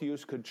from both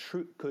use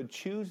could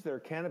choose their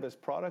cannabis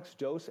products,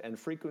 dose, and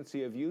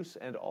frequency of use,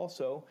 and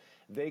also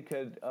they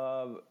could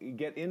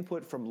get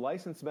input from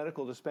licensed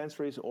medical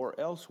dispensaries or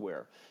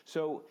elsewhere.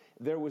 So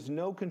there was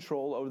no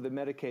control over the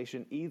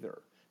medication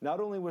either. Not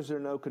only was there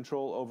no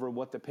control over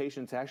what the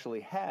patients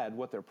actually had,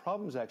 what their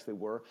problems actually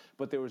were,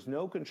 but there was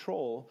no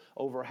control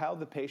over how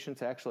the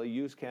patients actually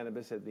used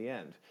cannabis at the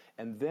end.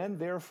 And then,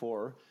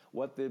 therefore,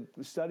 what the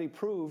study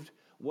proved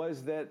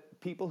was that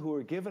people who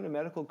were given a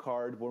medical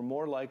card were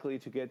more likely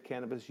to get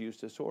cannabis use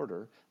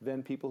disorder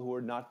than people who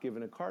were not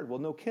given a card. Well,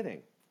 no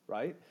kidding,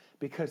 right?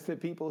 Because the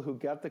people who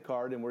got the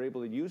card and were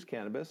able to use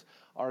cannabis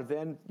are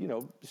then,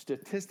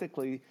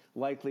 statistically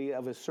likely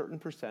of a certain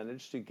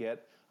percentage to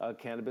get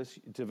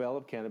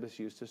develop cannabis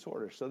use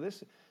disorder. So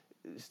this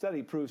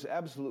study proves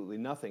absolutely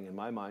nothing in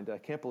my mind. I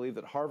can't believe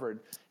that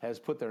Harvard has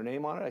put their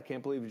name on it. I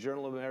can't believe the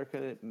Journal of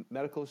American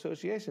Medical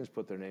Association has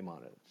put their name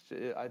on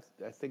it.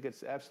 I think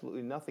it's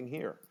absolutely nothing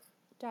here.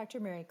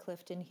 Dr. Mary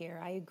Clifton here.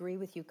 I agree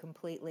with you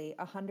completely.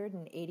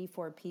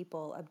 184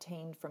 people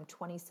obtained from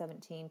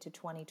 2017 to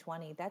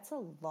 2020. That's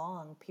a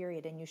long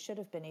period, and you should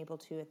have been able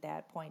to, at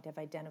that point, have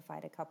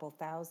identified a couple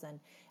thousand,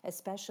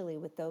 especially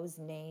with those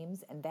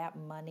names and that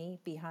money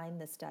behind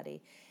the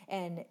study.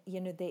 And,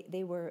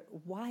 they were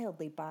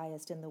wildly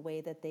biased in the way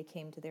that they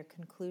came to their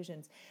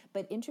conclusions.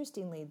 But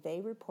interestingly,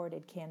 they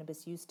reported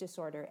cannabis use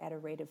disorder at a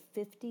rate of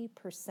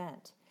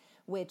 50%.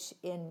 Which,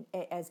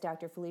 as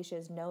Dr. Felicia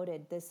has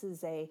noted, this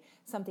is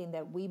something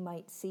that we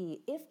might see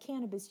if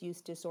cannabis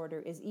use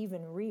disorder is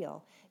even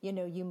real.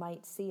 You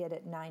might see it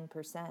at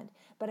 9%.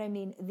 But I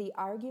mean, the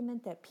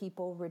argument that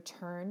people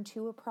return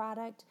to a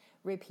product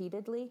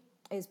repeatedly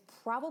is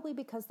probably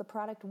because the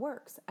product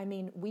works. I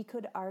mean, we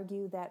could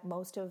argue that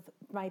most of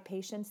my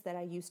patients that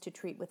I used to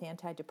treat with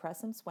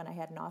antidepressants when I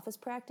had an office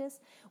practice,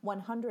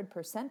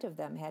 100% of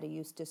them had a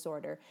use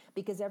disorder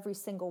because every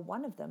single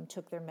one of them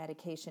took their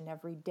medication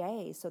every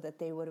day so that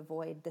they would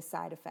avoid the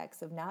side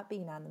effects of not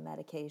being on the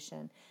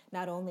medication,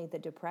 not only the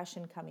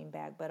depression coming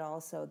back, but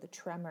also the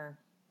tremor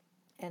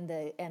and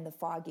the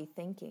foggy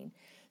thinking.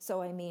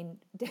 So, I mean,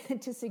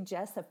 to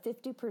suggest a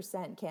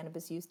 50%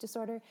 cannabis use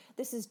disorder,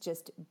 this is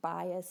just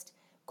biased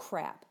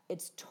crap.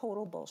 It's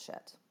total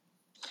bullshit.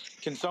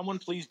 Can someone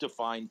please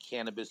define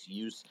cannabis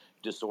use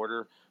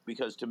disorder?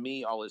 Because to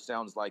me, all it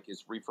sounds like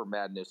is reefer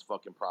madness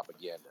fucking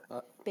propaganda.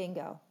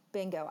 Bingo.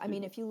 Bingo. I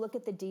mean, if you look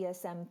at the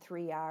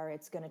DSM-3R,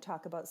 it's going to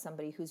talk about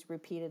somebody who's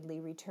repeatedly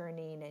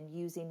returning and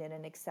using it in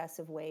an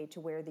excessive way to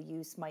where the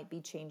use might be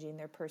changing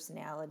their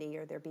personality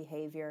or their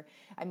behavior.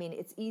 I mean,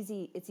 it's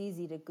easy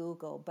to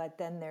Google, but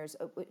then there's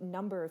a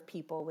number of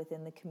people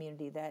within the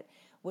community that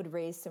would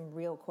raise some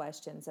real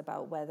questions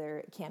about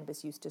whether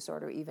cannabis use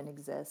disorder even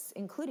exists,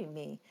 including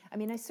me. I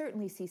mean, I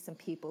certainly see some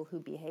people who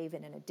behave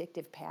in an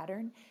addictive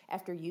pattern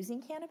after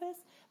using cannabis,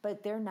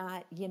 but they're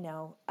not,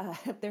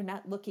 they're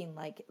not looking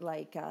like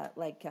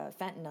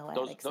fentanyl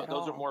addicts at all.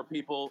 Those are more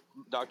people,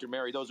 Dr.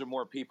 Mary, those are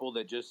more people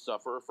that just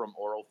suffer from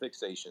oral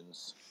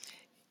fixations.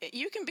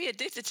 You can be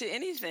addicted to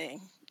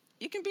anything.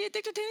 You can be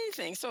addicted to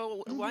anything.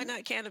 So why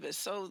not cannabis?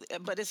 So,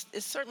 but it's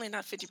certainly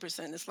not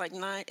 50%. It's like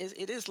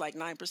it is like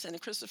 9%.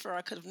 And Christopher,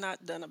 I could have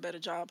not done a better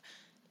job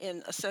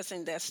in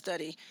assessing that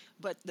study.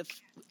 But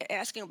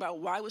asking about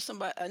why would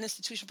an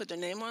institution put their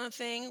name on a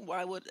thing?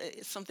 Why would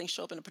something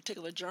show up in a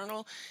particular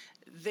journal?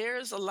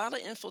 There's a lot of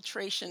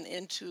infiltration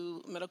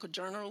into medical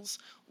journals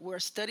where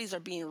studies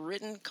are being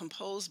written,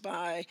 composed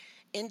by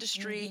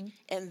industry,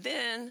 and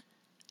then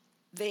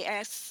they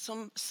asked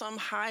some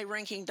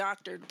high-ranking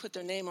doctor to put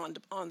their name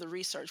on the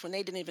research when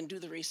they didn't even do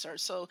the research.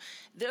 So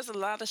there's a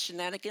lot of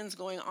shenanigans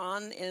going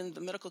on in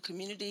the medical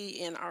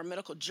community, in our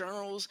medical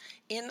journals,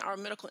 in our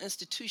medical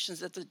institutions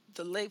that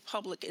the lay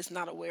public is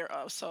not aware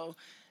of. So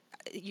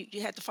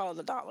you had to follow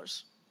the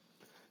dollars.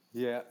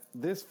 Yeah,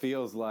 this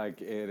feels like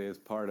it is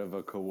part of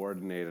a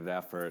coordinated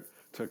effort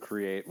to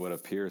create what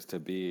appears to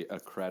be a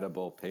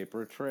credible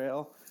paper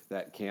trail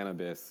that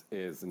cannabis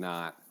is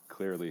not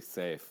clearly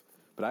safe.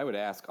 But I would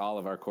ask all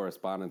of our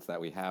correspondents that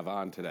we have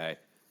on today,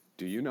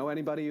 do you know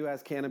anybody who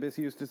has cannabis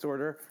use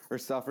disorder or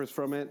suffers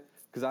from it?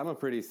 Because I'm a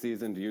pretty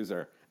seasoned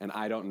user, and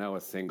I don't know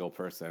a single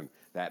person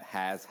that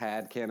has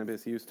had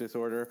cannabis use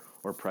disorder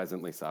or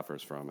presently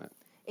suffers from it.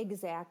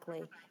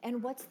 Exactly.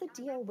 And what's the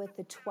deal with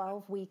the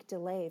 12-week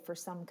delay for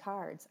some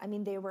cards? I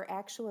mean, they were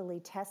actually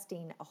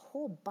testing a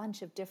whole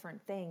bunch of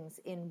different things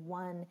in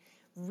one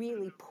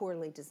really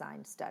poorly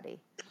designed study.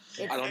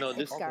 I don't know.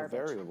 This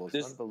variables,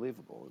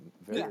 unbelievable.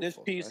 This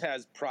piece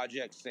has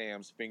Project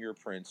Sam's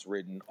fingerprints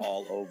written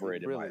all over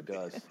it. It really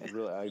does.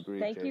 I agree.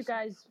 Thank Jason. you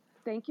guys.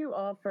 Thank you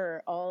all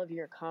for all of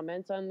your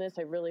comments on this.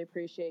 I really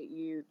appreciate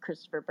you,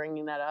 Christopher,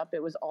 bringing that up.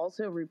 It was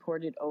also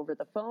reported over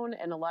the phone,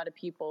 and a lot of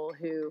people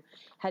who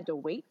had to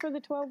wait for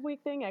the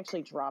 12-week thing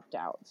actually dropped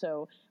out.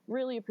 So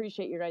really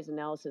appreciate your guys'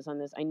 analysis on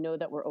this. I know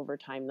that we're over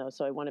time, though,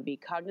 so I want to be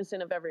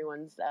cognizant of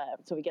everyone's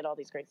so we get all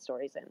these great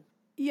stories in.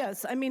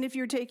 Yes. I mean, if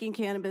you're taking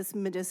cannabis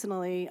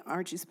medicinally,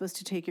 aren't you supposed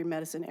to take your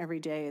medicine every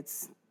day?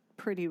 It's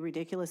pretty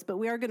ridiculous. But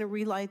we are going to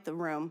relight the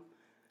room.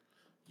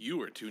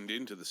 You are tuned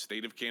in to the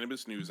State of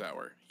Cannabis News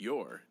Hour,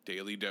 your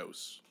daily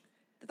dose.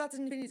 The thoughts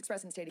and opinions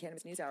expressed in the State of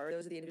Cannabis News Hour are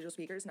those of the individual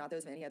speakers, not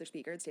those of any other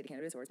speaker, the State of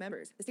Cannabis or its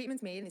members. The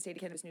statements made in the State of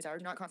Cannabis News Hour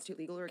do not constitute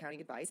legal or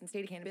accounting advice, and the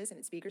State of Cannabis and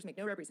its speakers make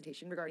no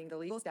representation regarding the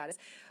legal status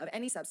of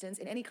any substance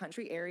in any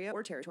country, area,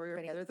 or territory, or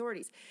any other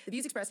authorities. The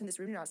views expressed in this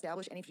room do not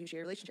establish any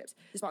fiduciary relationships.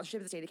 The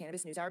sponsorship of the State of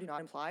Cannabis News Hour do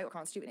not imply or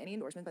constitute any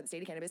endorsement by the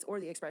State of Cannabis or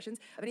the expressions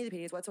of any of the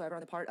opinions whatsoever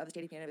on the part of the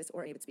State of Cannabis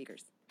or any of its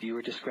speakers.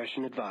 Viewer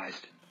discretion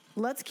advised.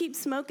 Let's keep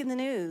smoking the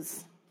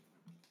news.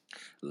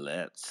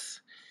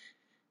 Let's.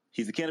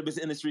 He's the cannabis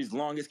industry's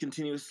longest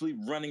continuously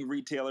running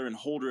retailer and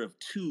holder of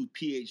 2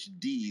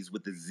 PhDs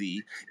with a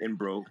Z in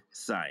bro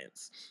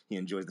science. He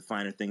enjoys the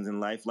finer things in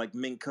life like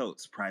mink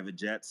coats, private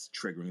jets,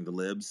 triggering the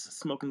libs,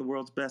 smoking the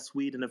world's best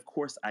weed, and of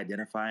course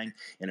identifying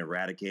and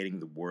eradicating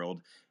the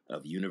world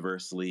of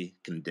universally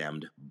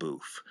condemned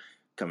boof.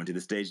 Coming to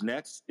the stage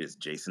next is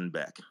Jason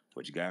Beck.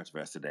 What you got for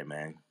us today,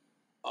 man?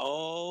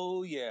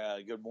 Oh, yeah.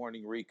 Good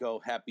morning,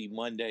 Rico. Happy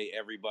Monday,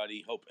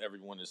 everybody. Hope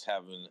everyone is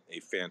having a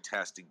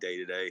fantastic day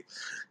today.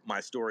 My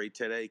story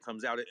today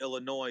comes out of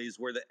Illinois,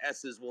 where the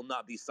S's will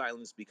not be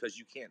silenced because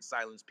you can't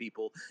silence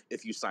people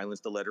if you silence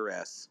the letter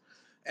S.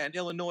 And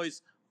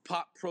Illinois'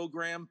 pot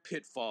program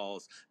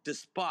pitfalls.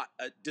 Despite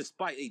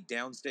a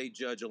downstate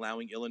judge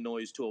allowing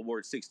Illinois to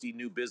award 60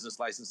 new business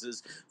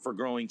licenses for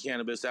growing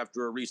cannabis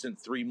after a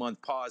recent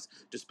 3-month pause,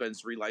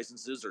 dispensary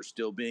licenses are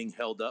still being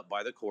held up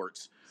by the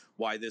courts.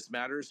 Why this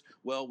matters?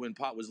 Well, when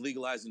pot was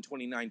legalized in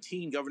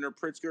 2019, Governor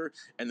Pritzker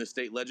and the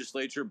state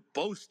legislature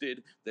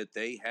boasted that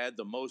they had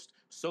the most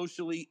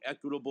socially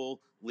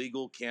equitable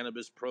legal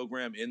cannabis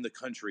program in the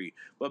country.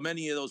 But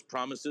many of those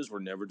promises were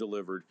never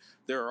delivered.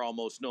 There are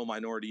almost no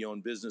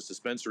minority-owned business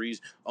dispensaries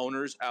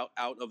owners out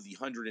of the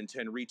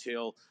 110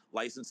 retail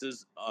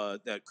licenses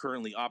that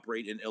currently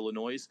operate in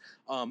Illinois.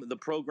 The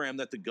program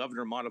that the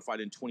governor modified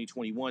in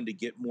 2021 to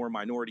get more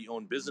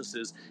minority-owned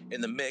businesses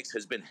in the mix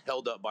has been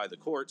held up by the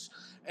courts.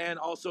 And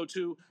also,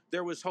 too,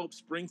 there was hope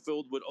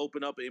Springfield would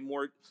open up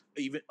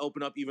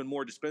even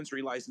more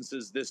dispensary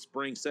licenses this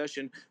spring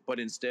session, but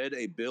instead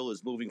a bill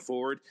is moving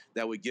forward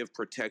that would give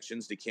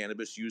protections to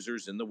cannabis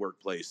users in the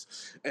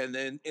workplace. And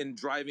then in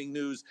driving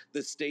news,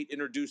 the state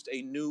introduced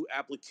a new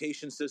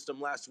application system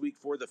last week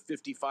for the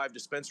 55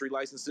 dispensary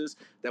licenses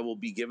that that will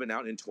be given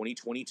out in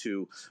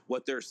 2022.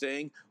 What they're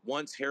saying,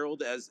 once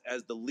heralded as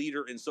the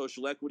leader in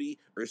social equity,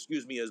 or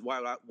excuse me, as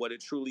what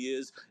it truly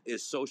is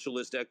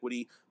socialist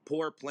equity.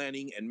 Poor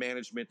planning and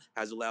management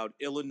has allowed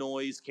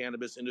Illinois'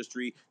 cannabis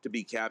industry to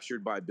be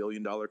captured by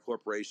billion-dollar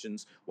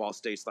corporations, while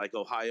states like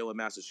Ohio and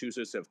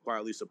Massachusetts have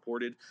quietly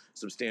supported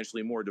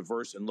substantially more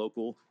diverse and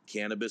local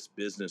cannabis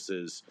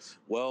businesses.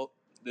 Well,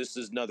 this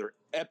is another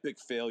epic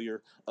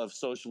failure of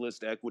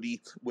socialist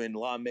equity when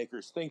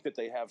lawmakers think that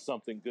they have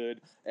something good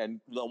and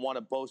they'll want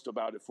to boast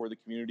about it for the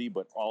community,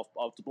 but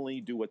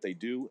ultimately do what they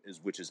do,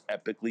 which is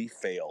epically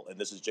fail. And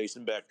this is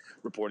Jason Beck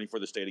reporting for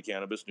the State of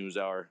Cannabis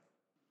NewsHour.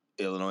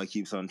 Illinois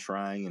keeps on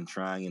trying and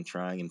trying and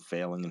trying and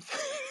failing and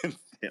failing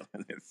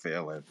and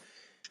failing.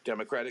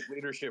 Democratic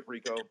leadership,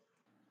 Rico.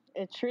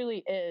 It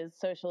truly is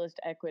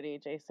socialist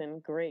equity, Jason.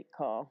 Great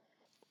call.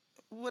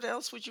 What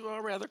else would you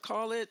all rather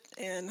call it,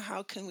 and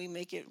how can we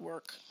make it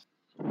work?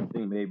 I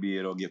think maybe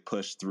it'll get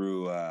pushed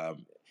through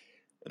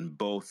in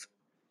both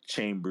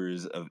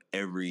chambers of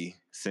every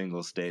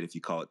single state if you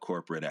call it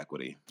corporate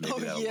equity.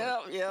 Maybe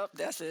yeah,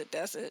 that's it.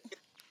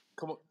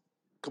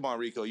 Come on,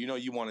 Rico. You know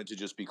you want it to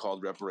just be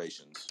called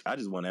reparations. I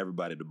just want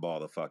everybody to ball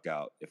the fuck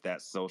out. If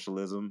that's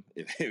socialism,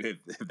 if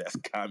that's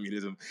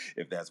communism,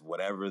 if that's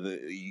whatever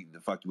the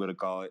fuck you want to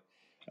call it,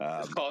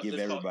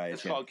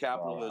 it's called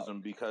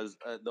capitalism because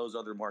those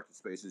other market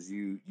spaces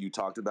you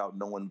talked about,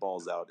 no one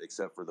balls out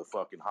except for the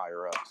fucking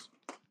higher ups.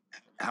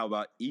 How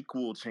about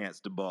equal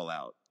chance to ball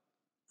out,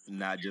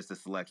 not just a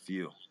select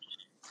few?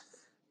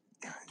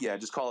 Yeah,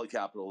 just call it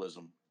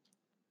capitalism.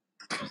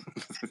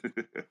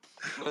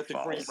 Let the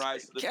cream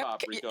rise to the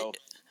top, Rico.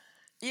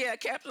 Yeah,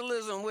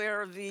 capitalism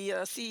where the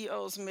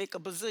CEOs make a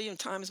bazillion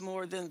times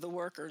more than the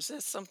workers.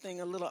 There's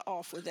something a little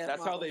off with that. That's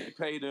model. How they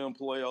pay to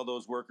employ all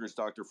those workers,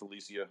 Dr.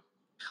 Felicia.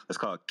 Let's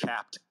call it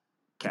capped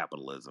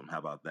capitalism. How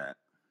about that?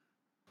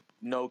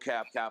 No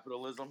cap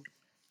capitalism.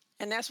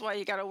 And that's why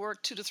you got to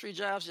work 2 to 3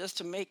 jobs just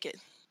to make it.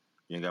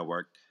 You got to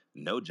work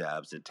no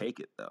jobs to take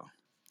it, though.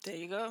 There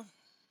you go.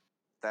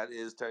 That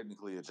is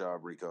technically a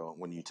job, Rico,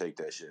 when you take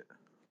that shit.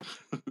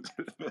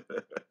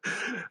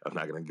 I'm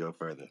not going to go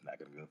further.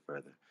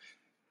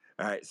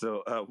 All right,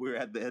 so we're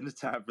at the end of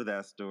time for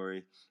that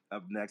story.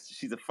 Up next,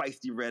 she's a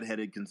feisty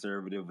redheaded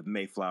conservative with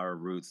Mayflower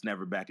roots,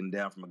 never backing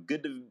down from a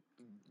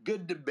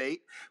good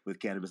debate with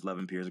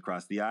cannabis-loving peers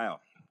across the aisle.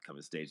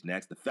 Coming to stage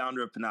next, the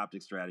founder of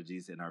Panoptic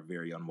Strategies and our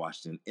very own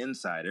Washington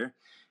insider,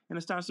 and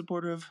a staunch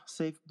supporter of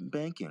safe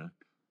banking,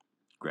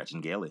 Gretchen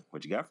Gailey.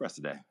 What you got for us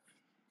today?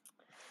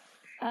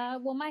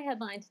 Well, my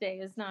headline today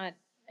is not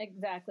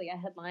exactly a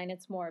headline.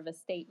 It's more of a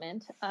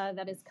statement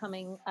that is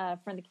coming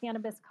from the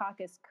Cannabis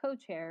Caucus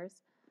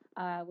co-chairs,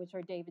 which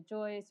are David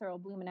Joyce, Earl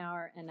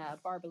Blumenauer, and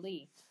Barbara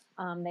Lee.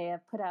 They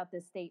have put out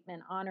this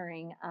statement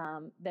honoring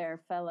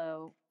their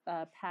fellow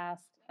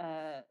past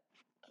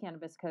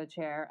cannabis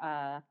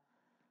co-chair,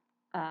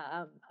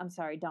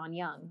 Don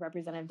Young,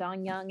 Representative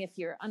Don Young. If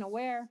you're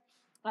unaware,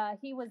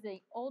 he was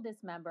the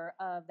oldest member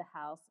of the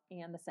House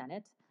and the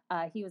Senate.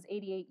 He was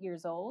 88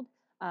 years old.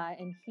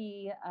 And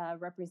he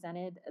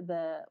represented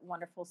the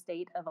wonderful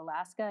state of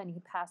Alaska, and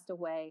he passed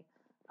away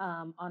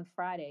on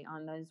Friday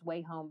on his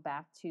way home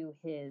back to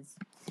his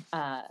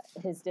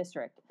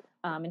district.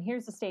 And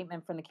here's a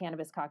statement from the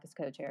Cannabis Caucus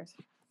co-chairs.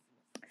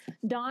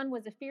 Don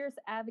was a fierce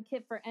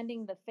advocate for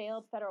ending the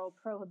failed federal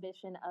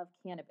prohibition of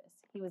cannabis.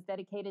 He was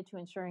dedicated to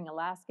ensuring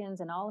Alaskans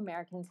and all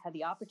Americans had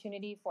the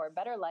opportunity for a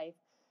better life,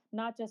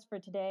 not just for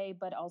today,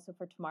 but also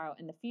for tomorrow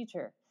and the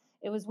future.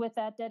 It was with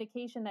that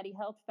dedication that he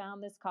helped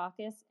found this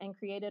caucus and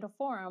created a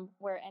forum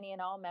where any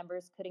and all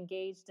members could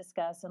engage,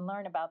 discuss, and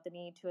learn about the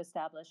need to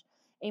establish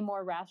a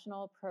more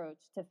rational approach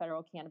to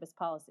federal cannabis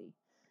policy.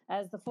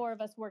 As the four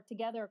of us worked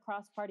together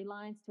across party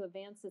lines to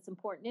advance this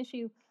important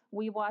issue,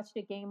 we watched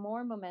it gain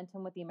more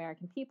momentum with the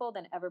American people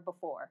than ever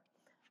before.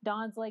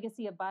 Don's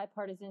legacy of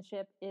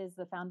bipartisanship is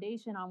the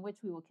foundation on which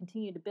we will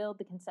continue to build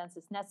the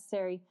consensus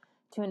necessary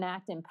to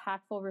enact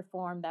impactful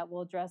reform that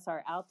will address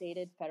our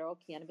outdated federal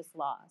cannabis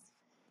laws.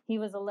 He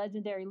was a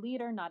legendary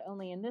leader, not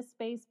only in this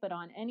space, but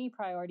on any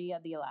priority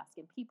of the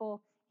Alaskan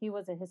people. He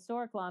was a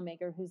historic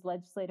lawmaker whose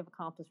legislative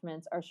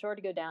accomplishments are sure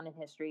to go down in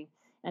history,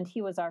 and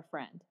he was our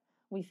friend.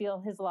 We feel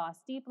his loss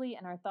deeply,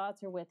 and our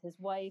thoughts are with his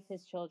wife,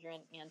 his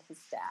children, and his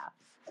staff.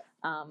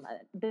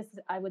 This,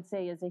 I would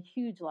say, is a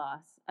huge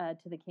loss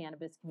to the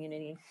cannabis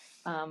community.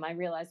 I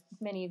realize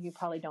many of you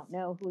probably don't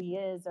know who he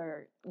is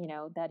or,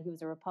 that he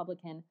was a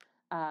Republican,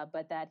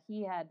 but that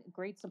he had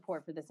great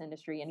support for this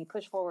industry, and he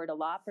pushed forward a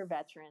lot for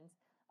veterans,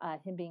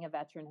 him being a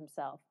veteran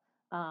himself.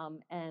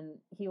 And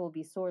he will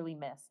be sorely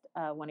missed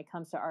when it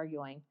comes to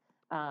arguing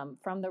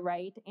from the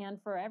right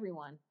and for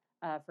everyone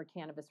for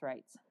cannabis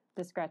rights.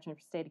 This is Gretchen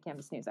for State of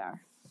Cannabis NewsHour.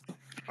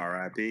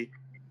 R.I.P.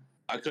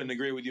 I couldn't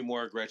agree with you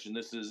more, Gretchen.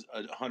 This is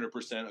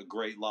 100% a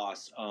great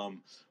loss,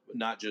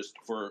 not just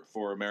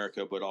for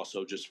America, but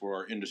also just for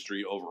our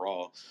industry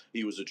overall.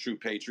 He was a true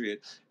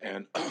patriot,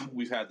 and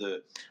I've had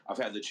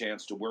the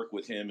chance to work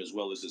with him as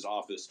well as his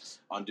office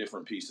on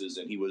different pieces,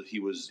 and he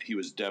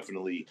was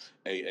definitely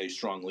a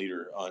strong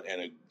leader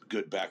and a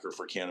good backer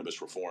for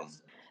cannabis reform.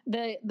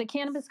 The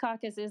Cannabis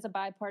Caucus is a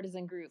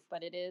bipartisan group,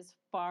 but it is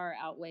far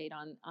outweighed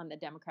on the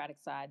Democratic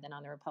side than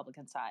on the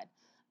Republican side.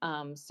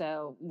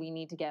 So we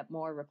need to get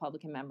more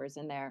Republican members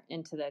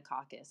into the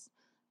caucus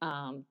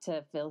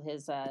to fill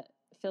his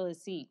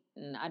seat.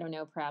 And I don't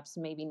know, perhaps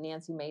maybe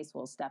Nancy Mace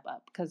will step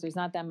up because there's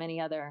not that many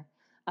other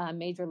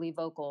majorly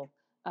vocal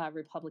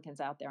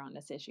Republicans out there on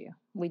this issue.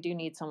 We do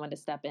need someone to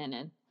step in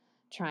and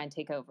try and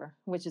take over,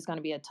 which is going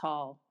to be a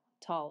tall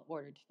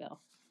order to fill.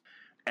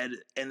 At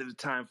the end of the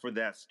time for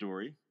that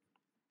story.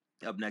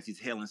 Up next, he's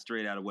hailing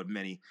straight out of what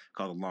many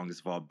call the longest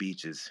of all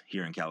beaches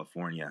here in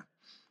California.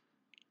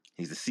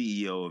 He's the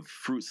CEO of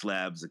Fruit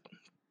Slabs, a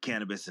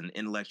cannabis and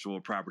intellectual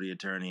property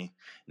attorney,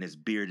 and his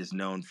beard is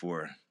known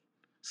for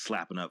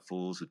slapping up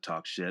fools who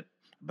talk shit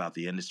about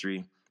the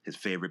industry, his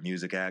favorite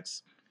music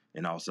acts,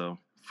 and also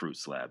Fruit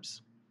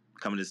Slabs.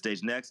 Coming to the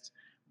stage next,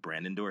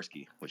 Brandon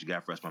Dorsky. What you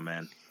got for us, my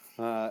man?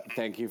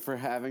 Thank you for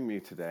having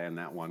me today and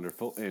that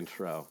wonderful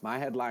intro. My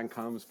headline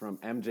comes from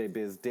MJ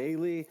Biz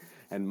Daily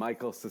and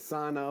Michael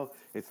Sassano.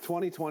 It's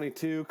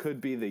 2022 could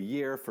be the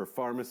year for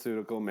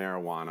pharmaceutical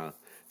marijuana.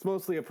 It's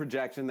mostly a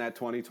projection that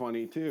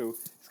 2022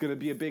 is going to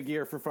be a big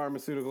year for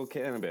pharmaceutical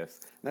cannabis.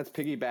 And that's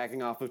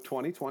piggybacking off of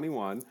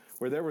 2021,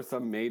 where there were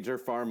some major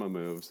pharma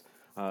moves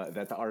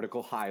that the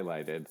article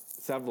highlighted.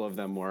 Several of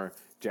them were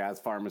Jazz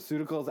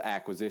Pharmaceuticals'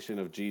 acquisition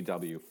of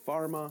GW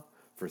Pharma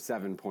for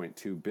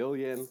 $7.2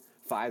 billion,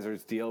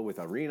 Pfizer's deal with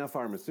Arena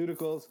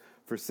Pharmaceuticals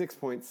for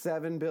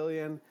 $6.7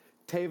 billion,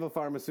 Teva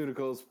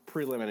Pharmaceuticals'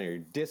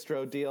 preliminary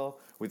distro deal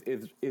with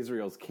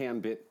Israel's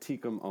Canbit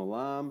Tikkun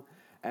Olam,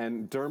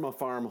 and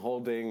Dermapharm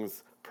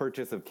Holdings'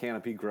 purchase of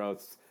Canopy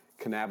Growth's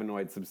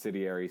cannabinoid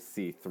subsidiary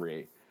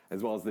C3,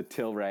 as well as the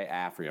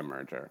Tilray-Afria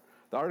merger.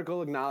 The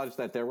article acknowledged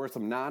that there were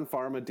some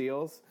non-pharma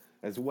deals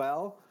as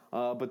well,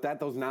 but that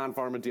those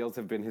non-pharma deals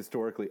have been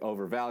historically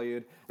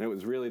overvalued, and it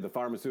was really the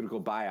pharmaceutical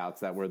buyouts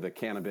that were the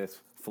cannabis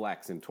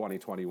flex in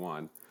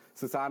 2021.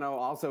 Sassano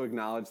also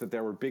acknowledged that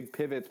there were big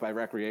pivots by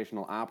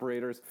recreational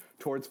operators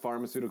towards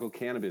pharmaceutical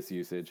cannabis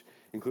usage,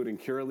 including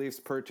Curaleaf's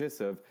purchase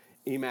of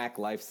EMAC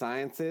Life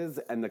Sciences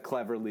and the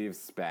Clever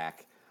Leaves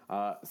SPAC.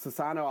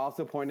 Sassano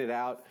also pointed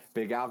out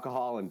big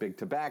alcohol and big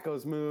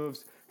tobacco's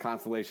moves,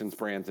 Constellation's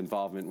brand's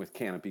involvement with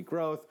Canopy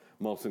Growth,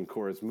 Molson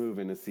Coors' move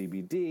into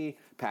CBD,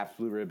 Pabst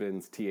Blue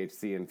Ribbon's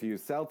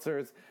THC-infused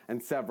seltzers,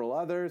 and several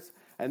others,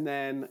 and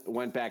then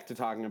went back to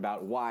talking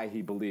about why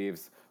he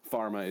believes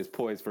pharma is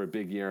poised for a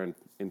big year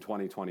in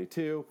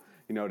 2022.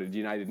 He noted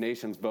United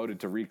Nations voted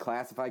to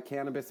reclassify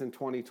cannabis in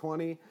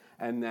 2020,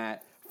 and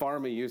that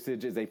pharma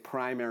usage is a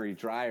primary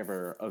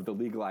driver of the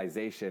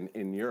legalization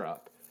in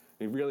Europe.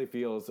 He really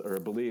feels or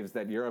believes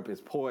that Europe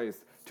is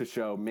poised to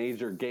show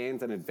major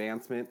gains and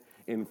advancement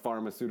in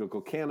pharmaceutical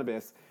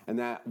cannabis, and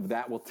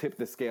that will tip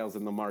the scales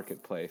in the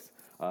marketplace.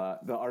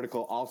 The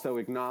article also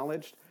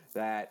acknowledged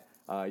that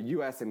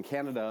U.S. and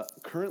Canada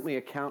currently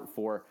account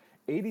for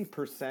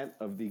 80%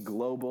 of the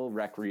global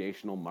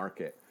recreational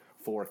market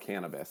for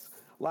cannabis.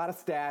 A lot of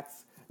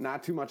stats,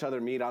 not too much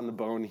other meat on the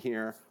bone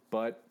here,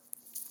 but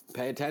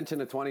pay attention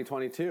to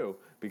 2022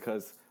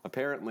 because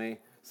apparently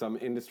some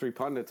industry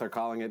pundits are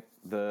calling it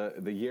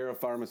the year of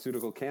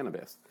pharmaceutical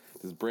cannabis.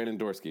 This is Brandon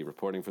Dorsky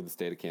reporting for the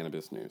State of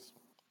Cannabis News.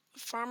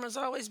 Pharma's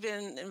always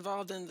been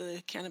involved in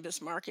the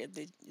cannabis market.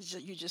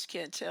 You just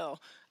can't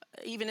tell.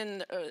 Even in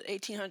the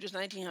 1800s,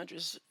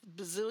 1900s,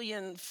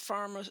 bazillion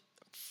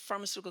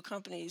pharmaceutical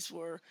companies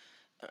were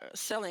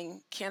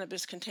selling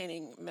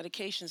cannabis-containing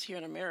medications here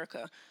in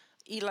America.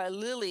 Eli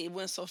Lilly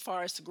went so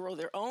far as to grow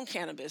their own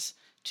cannabis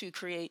to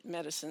create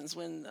medicines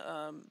when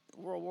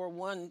World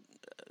War I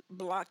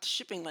blocked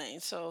shipping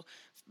lanes. So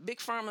Big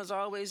Pharma's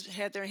always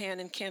had their hand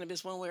in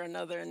cannabis one way or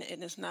another, and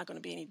it's not going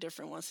to be any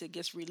different once it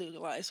gets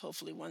re-legalized,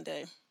 hopefully one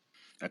day.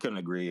 I couldn't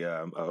agree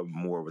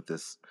more with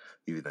this,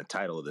 even the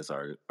title of this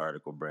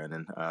article,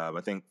 Brandon.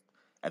 I think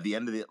at the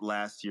end of the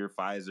last year,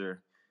 Pfizer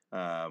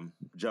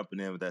jumping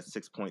in with that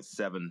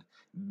 $6.7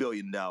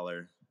 billion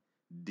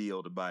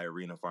deal to buy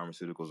Arena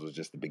Pharmaceuticals was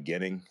just the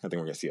beginning. I think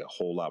we're going to see a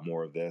whole lot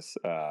more of this,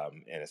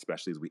 and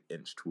especially as we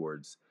inch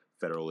towards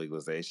federal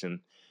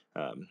legalization.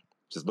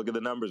 Just look at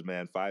the numbers,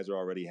 man. Pfizer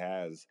already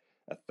has,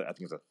 I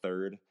think it's a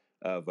third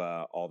of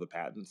all the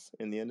patents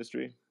in the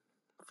industry.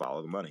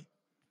 Follow the money.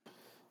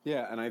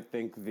 Yeah, and I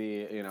think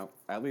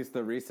at least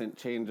the recent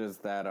changes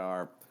that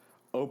are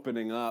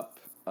opening up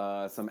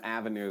some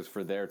avenues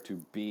for there to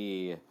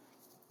be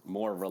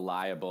more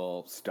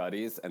reliable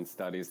studies and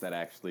studies that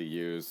actually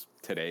use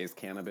today's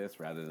cannabis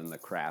rather than the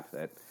crap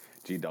that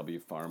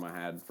GW Pharma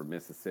had for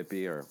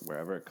Mississippi or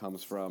wherever it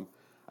comes from.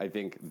 I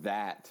think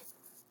that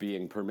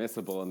being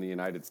permissible in the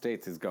United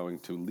States is going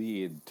to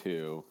lead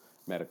to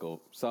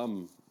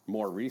some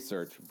more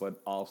research, but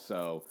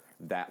also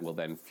that will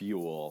then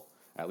fuel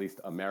at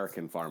least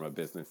American pharma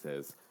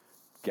businesses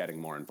getting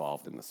more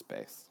involved in the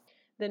space.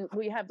 Then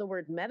we have the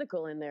word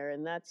medical in there,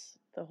 and that's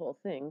the whole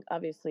thing.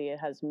 Obviously, it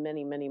has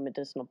many, many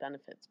medicinal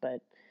benefits, but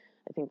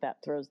I think that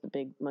throws the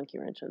big monkey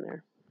wrench in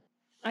there.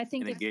 I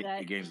think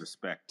it gains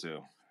respect, too.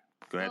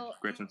 Go ahead,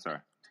 Gretchen, sorry.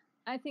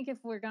 I think if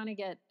we're going to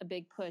get a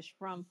big push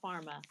from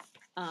pharma,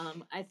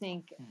 I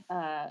think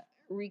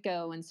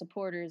RICO and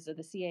supporters of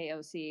the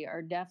CAOC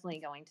are definitely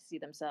going to see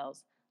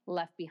themselves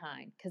left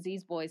behind because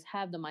these boys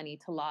have the money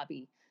to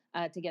lobby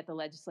to get the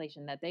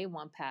legislation that they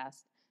want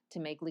passed to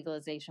make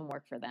legalization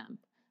work for them.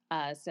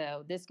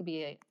 So this could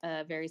be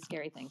a very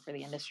scary thing for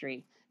the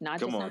industry, not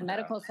just on the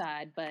medical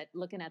side, but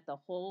looking at the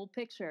whole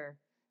picture.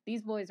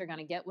 These boys are going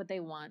to get what they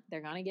want.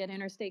 They're going to get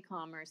interstate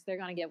commerce. They're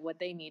going to get what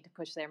they need to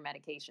push their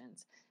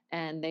medications.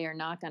 And they are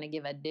not going to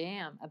give a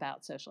damn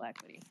about social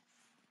equity.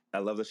 I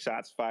love the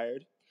shots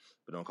fired,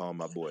 but don't call them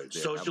my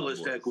boys.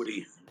 Socialist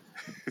equity.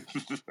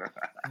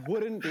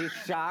 Wouldn't be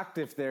shocked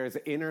if there's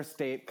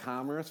interstate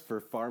commerce for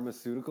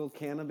pharmaceutical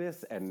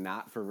cannabis and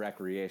not for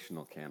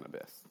recreational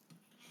cannabis.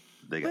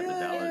 They got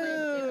the dollars.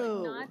 It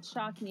would not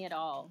shock me at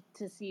all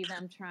to see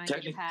them trying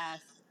to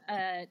pass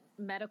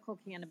medical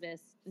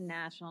cannabis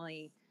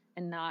nationally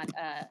and not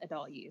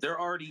adult use. There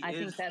already I is.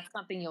 think that's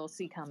something you'll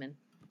see coming.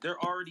 There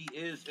already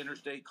is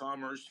interstate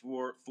commerce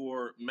for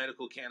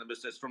medical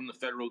cannabis that's from the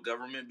federal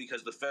government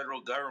because the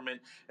federal government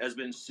has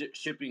been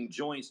shipping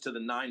joints to the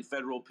 9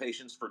 federal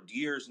patients for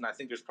years, and I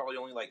think there's probably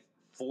only like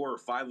 4 or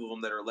 5 of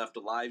them that are left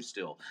alive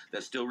still,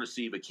 that still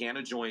receive a can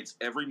of joints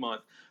every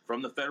month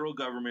from the federal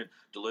government,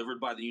 delivered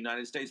by the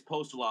United States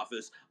Postal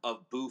Office,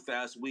 of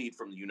boof-ass weed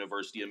from the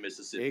University of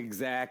Mississippi.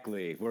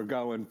 Exactly. We're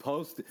going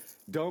post.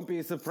 Don't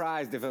be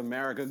surprised if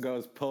America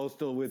goes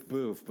postal with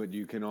boof, but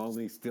you can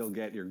only still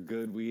get your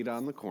good weed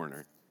on the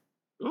corner.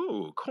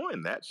 Ooh,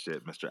 coin that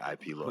shit, Mr.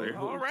 IP lawyer.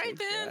 All right,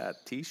 then.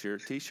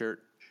 T-shirt.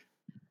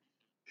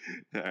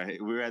 All right,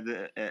 we're at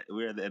the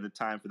end of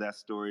time for that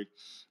story.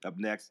 Up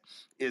next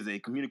is a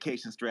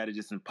communication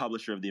strategist and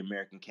publisher of the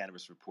American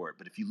Cannabis Report.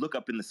 But if you look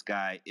up in the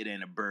sky, it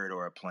ain't a bird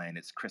or a plane.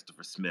 It's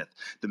Christopher Smith,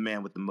 the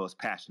man with the most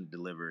passionate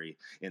delivery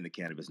in the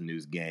cannabis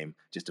news game,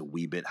 just a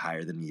wee bit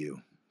higher than you.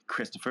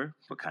 Christopher,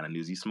 what kind of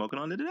news are you smoking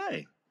on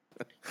today?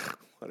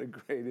 What a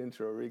great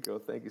intro, Rico.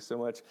 Thank you so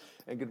much.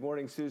 And good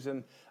morning,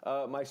 Susan.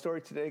 My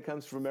story today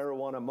comes from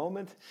Marijuana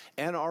Moment.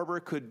 Ann Arbor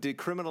could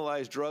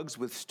decriminalize drugs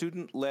with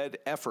student-led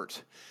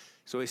effort.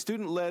 So a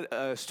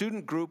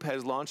student group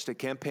has launched a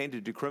campaign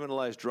to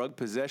decriminalize drug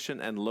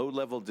possession and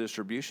low-level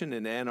distribution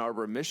in Ann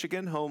Arbor,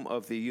 Michigan, home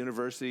of the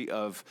University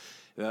of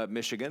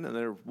Michigan and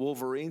their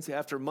Wolverines.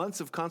 After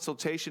months of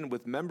consultation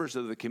with members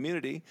of the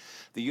community,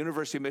 the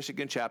University of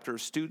Michigan chapter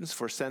of Students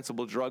for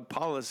Sensible Drug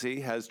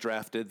Policy has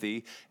drafted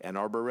the Ann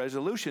Arbor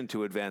Resolution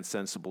to advance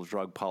sensible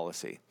drug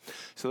policy.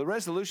 So the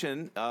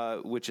resolution,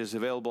 which is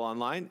available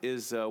online,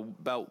 is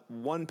about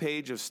 1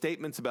 page of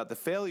statements about the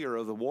failure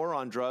of the war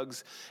on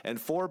drugs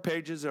and 4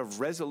 pages of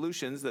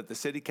resolutions that the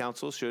city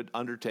council should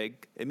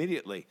undertake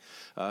immediately.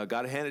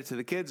 Got to hand it to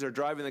the kids. They're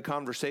driving the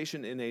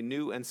conversation in a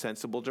new and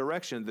sensible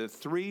direction. The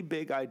 3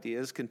 big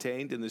ideas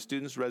contained in the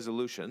students'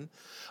 resolution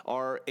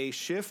are: a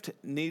shift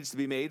needs to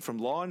be made from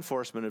law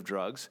enforcement of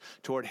drugs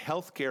toward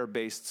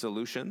healthcare-based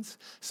solutions,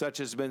 such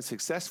as has been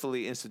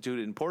successfully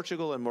instituted in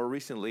Portugal and more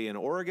recently in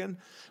Oregon,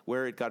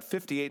 where it got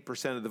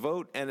 58% of the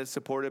vote, and it's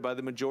supported by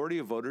the majority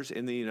of voters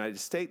in the United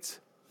States.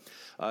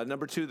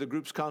 Number 2, the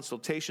group's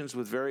consultations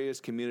with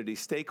various community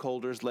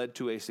stakeholders led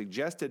to a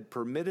suggested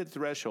permitted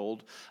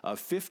threshold of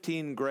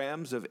 15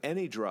 grams of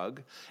any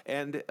drug.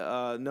 And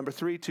number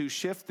 3, to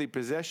shift the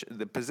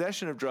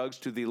possession of drugs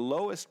to the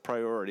lowest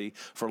priority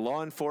for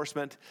law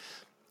enforcement.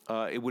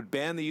 It would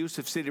ban the use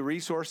of city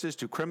resources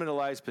to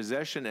criminalize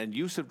possession and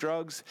use of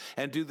drugs,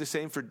 and do the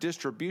same for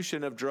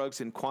distribution of drugs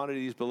in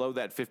quantities below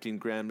that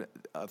 15-gram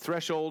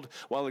threshold,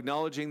 while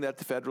acknowledging that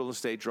the federal and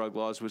state drug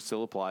laws would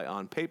still apply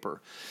on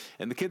paper.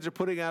 And the kids are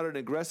putting out an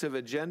aggressive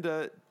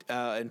agenda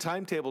and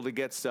timetable to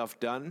get stuff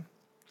done.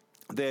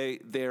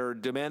 They're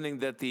demanding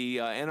that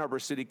the Ann Arbor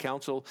City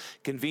Council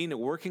convene a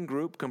working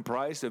group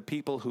comprised of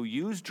people who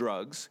use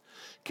drugs,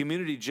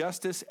 community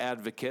justice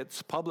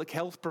advocates, public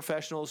health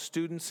professionals,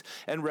 students,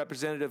 and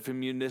representatives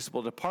from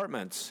municipal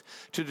departments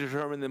to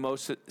determine the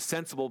most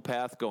sensible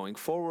path going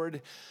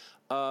forward.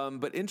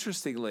 But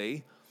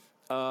interestingly,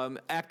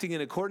 acting in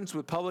accordance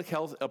with public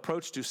health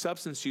approach to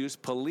substance use,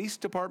 police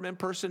department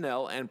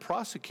personnel and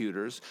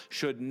prosecutors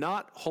should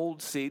not hold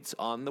seats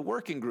on the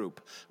working group,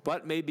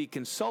 but may be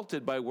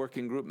consulted by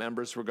working group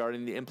members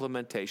regarding the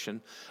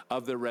implementation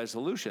of the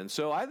resolution.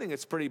 So I think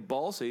it's pretty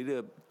ballsy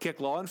to kick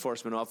law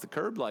enforcement off the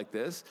curb like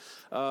this.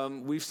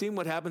 We've seen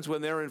what happens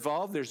when they're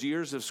involved. There's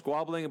years of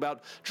squabbling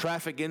about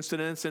traffic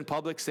incidents and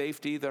public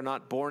safety. They're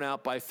not borne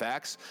out by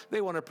facts.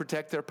 They want to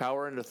protect their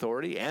power and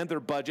authority and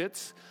their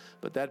budgets.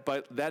 But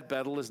that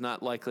battle is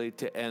not likely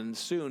to end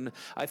soon.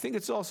 I think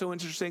it's also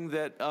interesting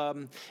that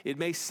it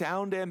may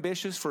sound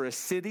ambitious for a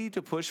city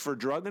to push for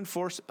drug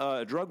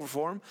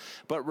reform,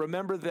 but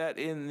remember that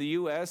in the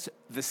U.S.,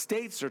 the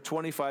states are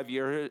 25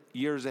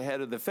 years ahead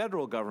of the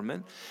federal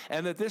government,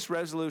 and that this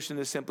resolution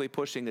is simply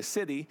pushing a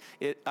city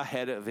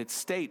ahead of its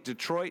state.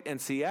 Detroit and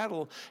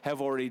Seattle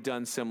have already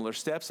done similar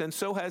steps, and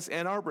so has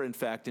Ann Arbor. In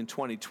fact, in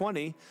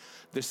 2020,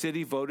 the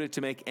city voted to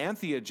make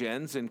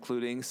entheogens,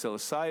 including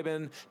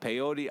psilocybin,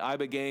 peyote,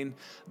 ibogaine,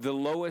 the the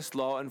lowest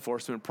law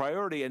enforcement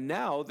priority. And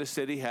now the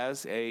city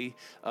has a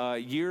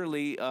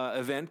yearly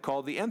event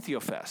called the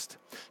EntheoFest.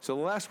 So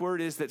the last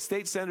word is that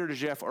State Senator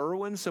Jeff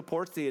Irwin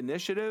supports the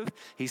initiative.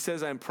 He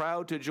says, I'm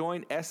proud to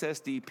join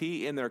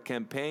SSDP in their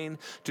campaign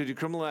to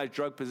decriminalize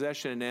drug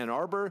possession in Ann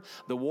Arbor.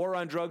 The war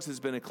on drugs has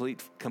been a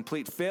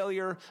complete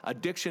failure.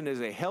 Addiction is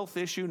a health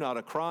issue, not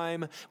a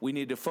crime. We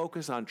need to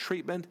focus on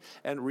treatment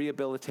and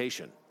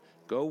rehabilitation.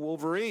 Go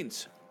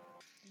Wolverines.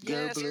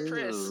 Yes, Go Blue.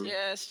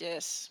 Chris.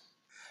 Yes.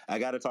 I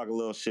got to talk a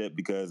little shit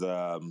because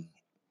I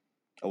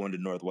went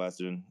to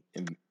Northwestern,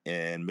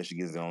 and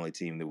Michigan's the only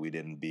team that we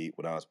didn't beat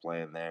when I was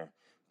playing there.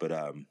 But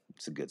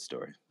it's a good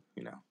story,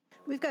 you know.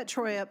 We've got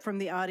Troy up from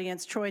the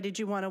audience. Troy, did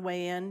you want to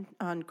weigh in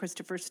on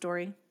Christopher's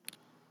story?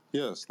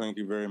 Yes, thank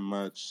you very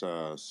much,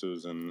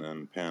 Susan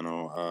and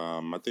panel.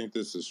 I think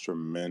this is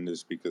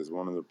tremendous because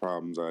one of the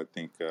problems I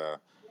think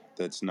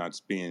that's not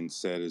being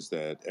said is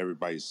that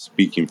everybody's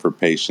speaking for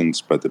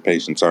patients, but the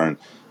patients aren't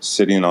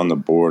sitting on the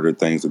board or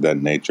things of that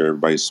nature.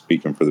 Everybody's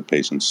speaking for the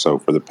patients. So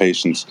for the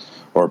patients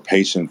or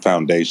patient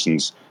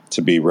foundations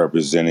to be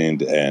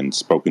represented and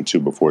spoken to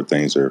before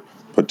things are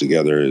put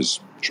together is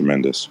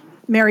tremendous.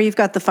 Mary, you've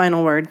got the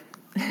final word.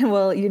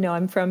 Well,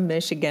 I'm from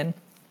Michigan.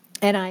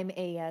 And I'm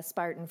a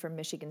Spartan from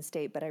Michigan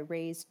State, but I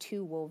raised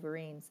 2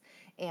 Wolverines.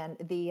 And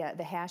the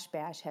Hash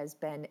Bash has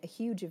been a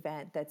huge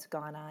event that's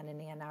gone on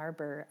in Ann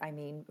Arbor. I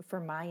mean,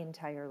 for my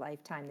entire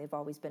lifetime, they've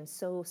always been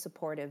so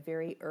supportive,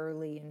 very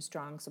early and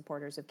strong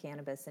supporters of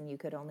cannabis. And you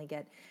could only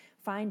get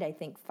fined, I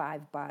think,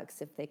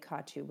 $5 if they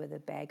caught you with a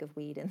bag of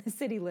weed in the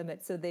city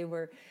limit. So they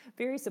were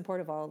very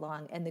supportive all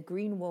along. And the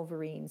Green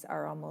Wolverines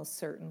are almost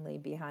certainly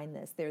behind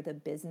this. They're the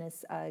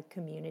business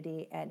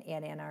community at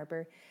Ann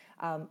Arbor.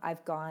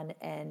 I've gone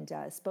and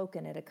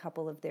spoken at a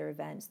couple of their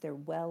events. They're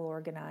well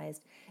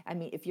organized. I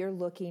mean, if you're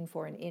looking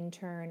for an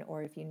intern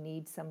or if you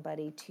need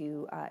somebody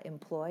to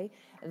employ,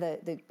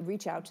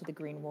 reach out to the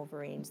Green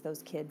Wolverines.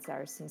 Those kids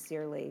are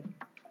sincerely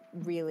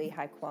really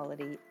high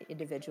quality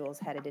individuals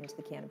headed into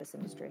the cannabis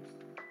industry.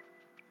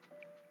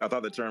 I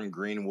thought the term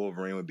Green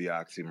Wolverine would be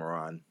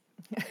oxymoron.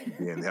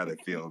 And how they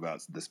feel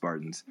about the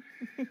Spartans.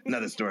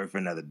 Another story for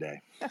another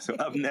day. So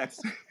up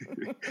next,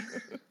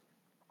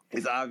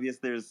 it's obvious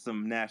there's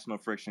some national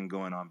friction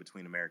going on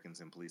between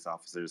Americans and police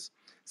officers.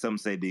 Some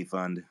say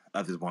defund,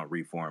 others want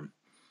reform.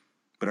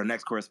 But our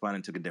next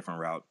correspondent took a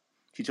different route.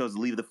 She chose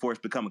to leave the force,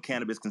 become a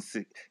cannabis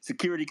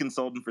security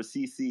consultant for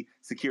CC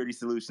Security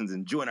Solutions,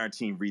 and join our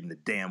team reading the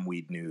damn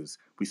weed news.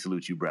 We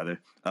salute you, brother.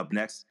 Up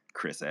next,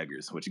 Chris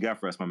Eggers. What you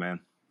got for us, my man?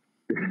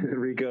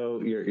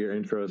 Rico, your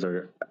intros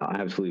are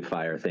absolutely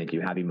fire. Thank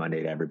you. Happy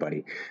Monday to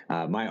everybody.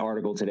 My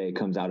article today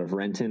comes out of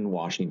Renton,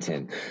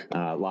 Washington.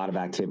 A lot of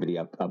activity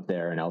up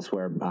there and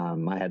elsewhere.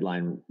 My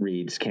headline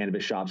reads,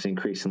 Cannabis shops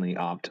increasingly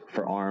opt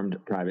for armed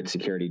private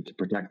security to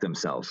protect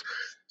themselves.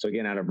 So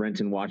again, out of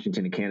Renton,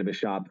 Washington, a cannabis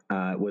shop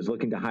was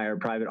looking to hire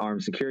private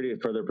armed security to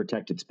further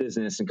protect its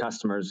business and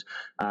customers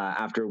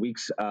after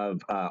weeks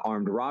of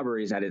armed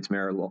robberies at its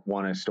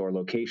marijuana store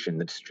location.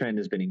 This trend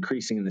has been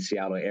increasing in the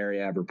Seattle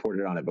area. I've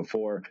reported on it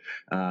before.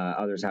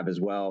 Others have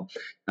as well.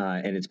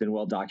 And it's been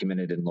well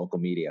documented in local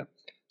media.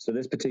 So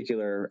this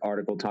particular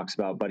article talks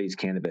about Buddy's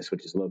Cannabis,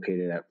 which is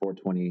located at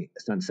 420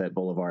 Sunset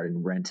Boulevard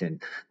in Renton.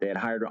 They had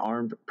hired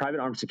private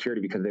armed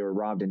security because they were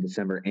robbed in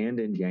December and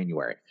in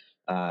January.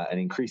 An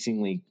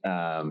increasingly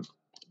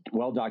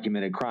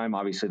well-documented crime,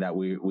 obviously, that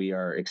we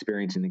are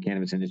experiencing in the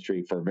cannabis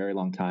industry for a very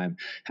long time,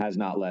 has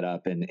not let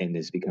up and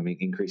is becoming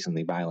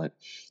increasingly violent.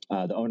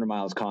 The owner,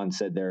 Miles Kahn,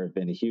 said there have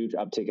been a huge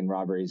uptick in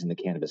robberies in the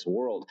cannabis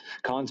world.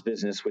 Kahn's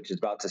business, which is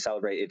about to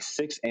celebrate its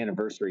 6th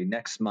anniversary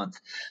next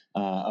month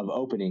of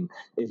opening,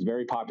 is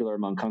very popular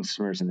among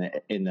customers in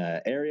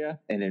the area,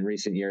 and in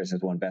recent years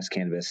has won Best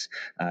Cannabis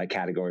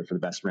category for the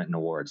Best Renton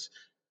Awards.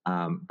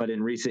 But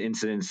in recent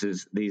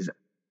incidences, these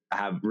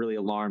have really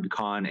alarmed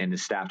Kahn and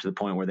his staff to the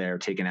point where they are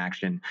taking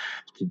action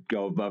to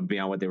go above and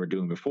beyond what they were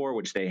doing before,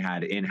 which they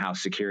had in-house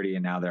security,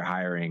 and now they're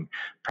hiring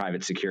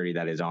private security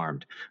that is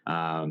armed.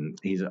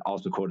 He's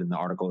also quoted in the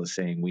article as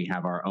saying, we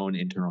have our own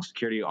internal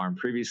security armed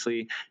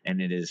previously,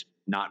 and it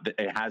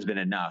has been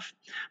enough.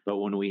 But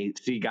when we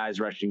see guys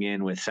rushing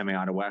in with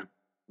semi-auto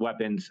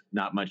weapons,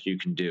 not much you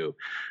can do.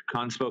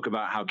 Kahn spoke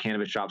about how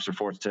cannabis shops are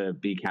forced to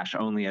be cash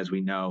only, as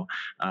we know,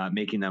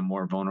 making them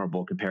more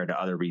vulnerable compared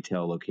to other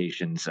retail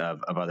locations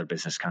of other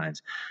business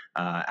kinds.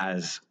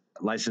 As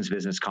licensed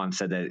business, Kahn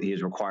said that he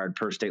is required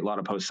per state law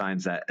to post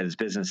signs that as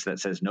business that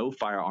says no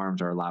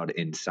firearms are allowed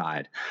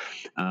inside.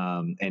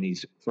 And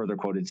he's further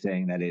quoted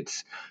saying that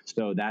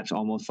that's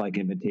almost like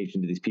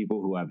invitation to these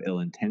people who have ill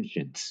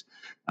intentions.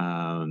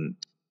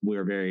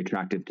 We're very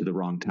attractive to the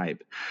wrong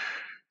type.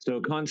 So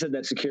Kahn said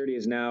that security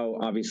is now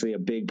obviously a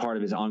big part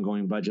of his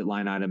ongoing budget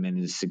line item and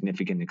his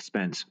significant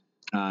expense.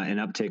 And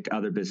uptick to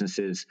other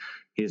businesses,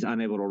 he is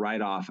unable to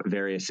write off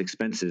various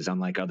expenses,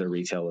 unlike other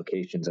retail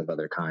locations of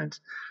other kinds.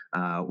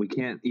 We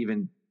can't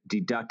even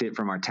deduct it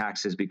from our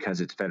taxes because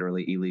it's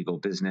federally illegal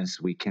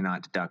business. We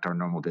cannot deduct our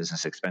normal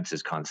business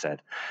expenses, Kahn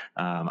said.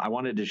 I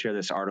wanted to share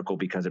this article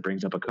because it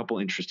brings up a couple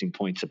interesting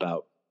points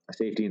about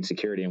safety and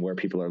security and where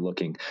people are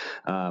looking.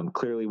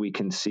 Clearly, we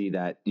can see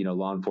that,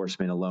 law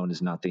enforcement alone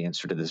is not the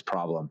answer to this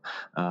problem.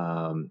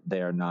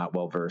 They are not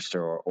well versed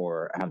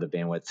or have the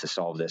bandwidth to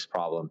solve this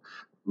problem,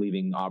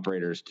 leaving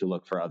operators to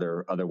look for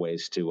other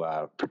ways to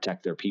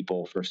protect their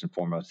people first and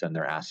foremost and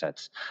their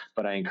assets.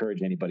 But I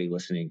encourage anybody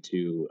listening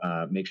to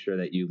make sure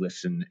that you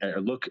listen or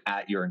look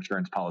at your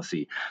insurance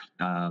policy.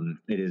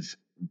 It is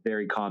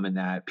very common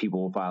that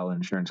people will file an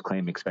insurance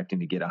claim expecting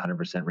to get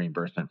 100%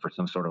 reimbursement for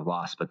some sort of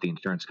loss, but the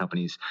insurance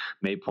companies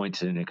may point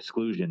to an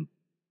exclusion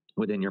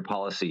within your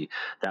policy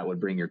that would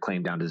bring your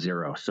claim down to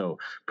zero. So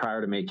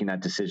prior to making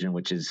that decision,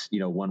 which is,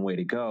 one way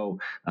to go,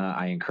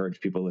 I encourage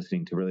people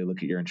listening to really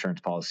look at your insurance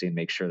policy and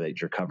make sure that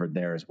you're covered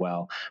there as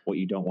well. What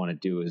you don't want to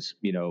do is,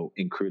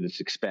 incur this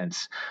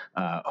expense,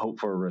 hope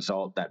for a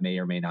result that may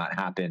or may not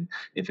happen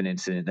if an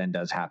incident then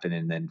does happen,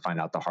 and then find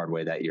out the hard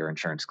way that your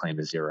insurance claim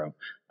is zero,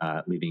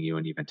 leaving you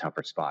in an even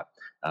tougher spot.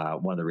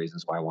 One of the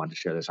reasons why I wanted to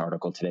share this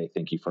article today.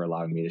 Thank you for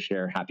allowing me to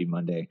share. Happy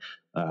Monday.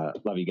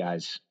 Love you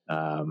guys.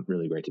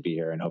 Really great to be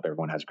here, and hope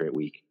everyone has a great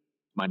week.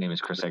 My name is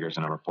Chris Eggers,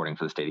 and I'm reporting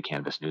for the State of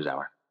Cannabis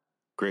NewsHour.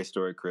 Great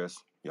story, Chris.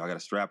 Y'all got to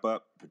strap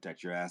up,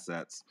 protect your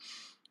assets.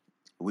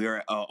 We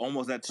are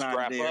almost at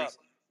time there.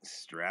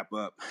 Strap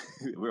up.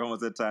 We're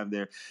almost at time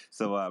there.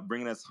 So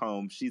bringing us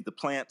home, she's the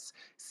Plants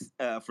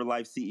for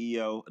Life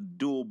CEO,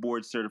 dual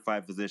board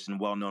certified physician,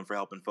 well known for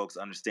helping folks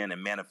understand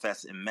and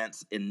manifest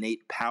immense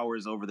innate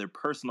powers over their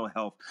personal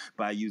health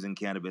by using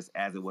cannabis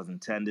as it was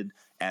intended,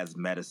 as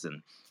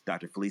medicine.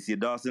 Dr. Felicia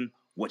Dawson,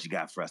 what you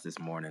got for us this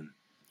morning?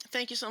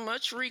 Thank you so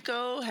much,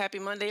 Rico. Happy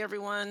Monday,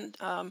 everyone.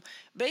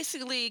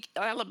 Basically,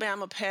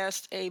 Alabama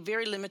passed a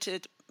very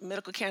limited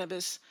medical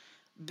cannabis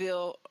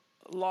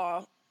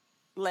law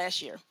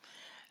last year.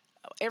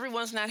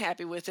 Everyone's not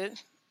happy with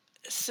it.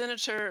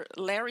 Senator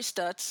Larry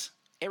Stutz,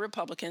 a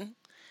Republican,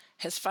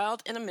 has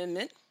filed an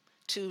amendment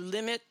to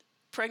limit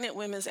pregnant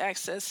women's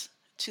access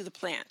to the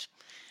plant.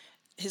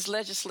 His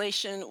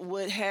legislation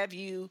would have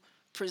you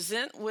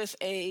present with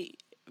a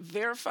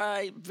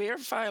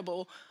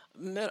verifiable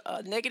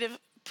negative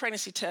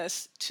pregnancy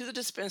test to the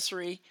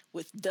dispensary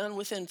done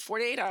within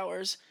 48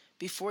 hours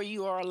before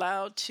you are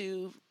allowed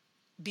to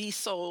be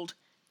sold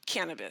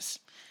cannabis.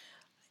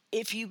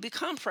 If you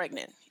become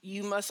pregnant,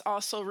 you must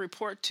also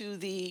report to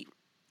the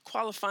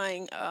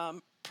qualifying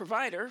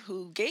provider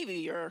who gave you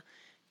your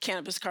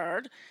cannabis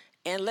card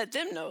and let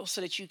them know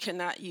so that you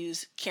cannot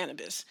use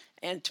cannabis.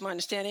 And to my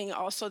understanding,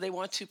 also they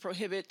want to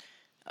prohibit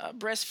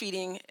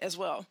breastfeeding as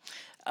well.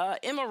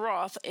 Emma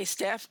Roth, a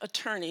staff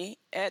attorney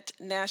at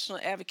National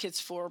Advocates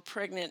for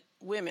Pregnant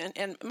Women,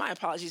 and my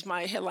apologies,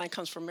 my headline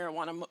comes from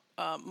Marijuana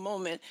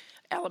Moment.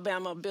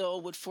 Alabama bill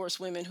would force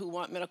women who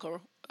want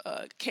medical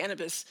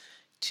cannabis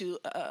to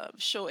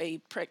show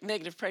a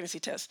negative pregnancy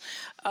test.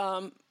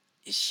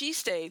 She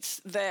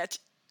states that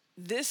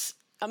this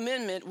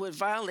amendment would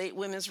violate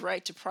women's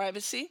right to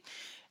privacy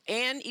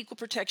and equal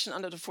protection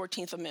under the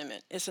 14th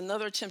Amendment. It's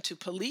another attempt to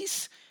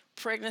police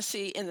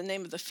pregnancy in the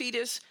name of the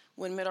fetus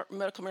when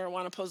medical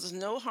marijuana poses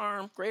no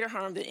harm, greater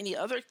harm than any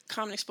other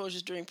common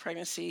exposures during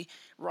pregnancy,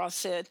 Roth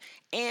said.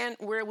 And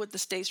where would the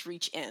state's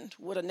reach end?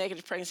 Would a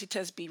negative pregnancy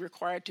test be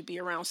required to be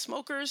around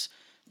smokers,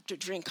 to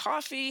drink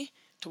coffee,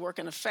 to work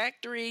in a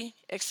factory,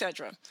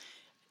 etc.?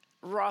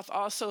 Roth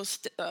also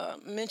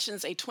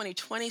mentions a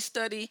 2020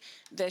 study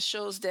that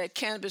shows that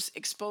cannabis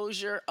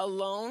exposure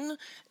alone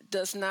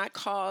does not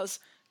cause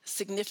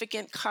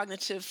significant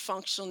cognitive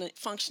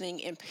functioning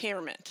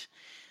impairment.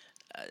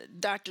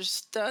 Dr.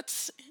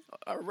 Stutz,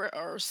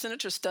 or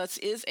Senator Stutz,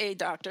 is a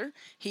doctor.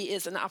 He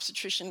is an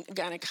obstetrician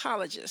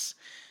gynecologist.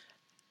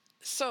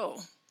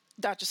 So,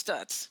 Dr.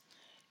 Stutz,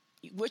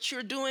 what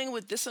you're doing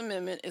with this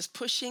amendment is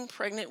pushing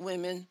pregnant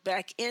women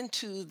back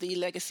into the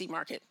legacy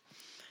market.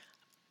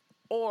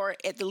 Or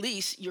at the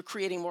least, you're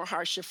creating more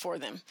hardship for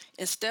them.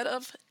 Instead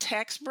of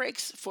tax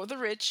breaks for the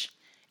rich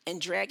and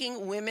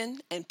dragging women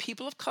and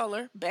people of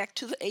color back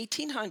to the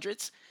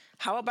 1800s,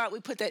 how about we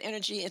put that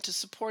energy into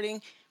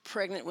supporting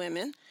pregnant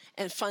women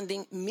and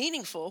funding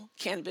meaningful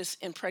cannabis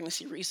and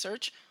pregnancy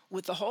research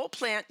with the whole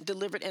plant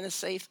delivered in a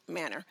safe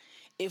manner?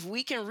 If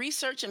we can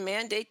research and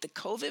mandate the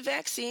COVID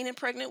vaccine in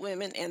pregnant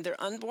women and their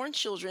unborn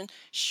children,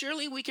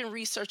 surely we can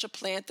research a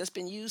plant that's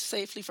been used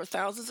safely for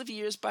thousands of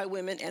years by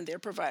women and their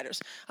providers.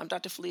 I'm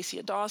Dr.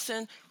 Felicia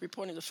Dawson,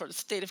 reporting for the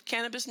State of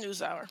Cannabis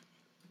NewsHour.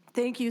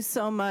 Thank you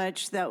so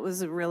much. That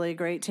was a really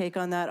great take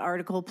on that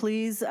article.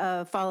 Please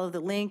follow the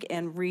link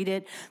and read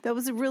it. That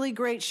was a really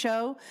great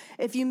show.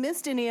 If you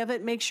missed any of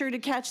it, make sure to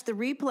catch the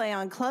replay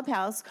on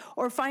Clubhouse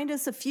or find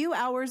us a few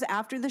hours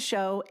after the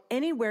show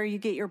anywhere you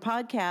get your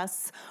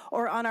podcasts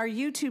or on our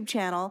YouTube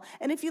channel.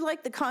 And if you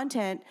like the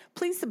content,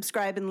 please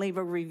subscribe and leave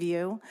a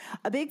review.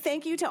 A big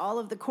thank you to all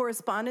of the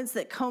correspondents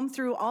that comb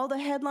through all the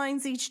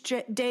headlines each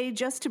day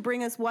just to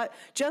bring us what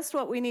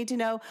we need to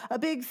know. A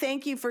big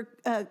thank you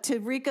to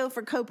Rico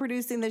for co-producing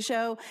the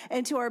show,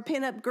 and to our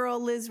pinup girl,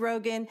 Liz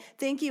Rogan.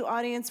 Thank you,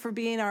 audience, for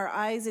being our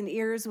eyes and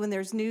ears when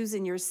there's news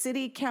in your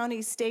city,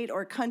 county, state,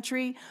 or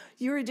country.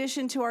 Your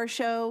addition to our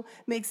show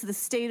makes the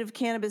State of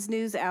Cannabis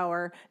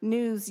NewsHour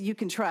news you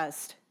can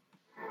trust.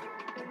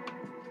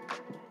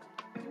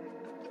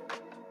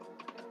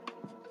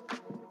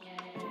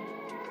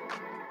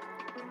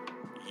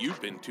 You've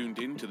been tuned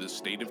in to the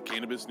State of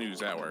Cannabis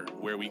News Hour,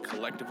 where we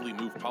collectively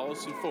move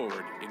policy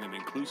forward in an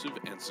inclusive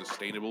and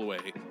sustainable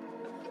way.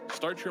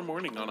 Start your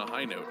morning on a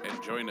high note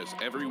and join us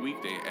every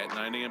weekday at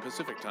 9 a.m.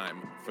 Pacific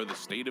Time for the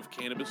State of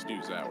Cannabis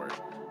News Hour,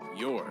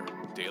 your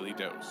daily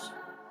dose.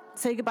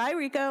 Say goodbye,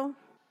 Rico.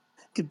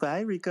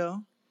 Goodbye,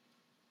 Rico.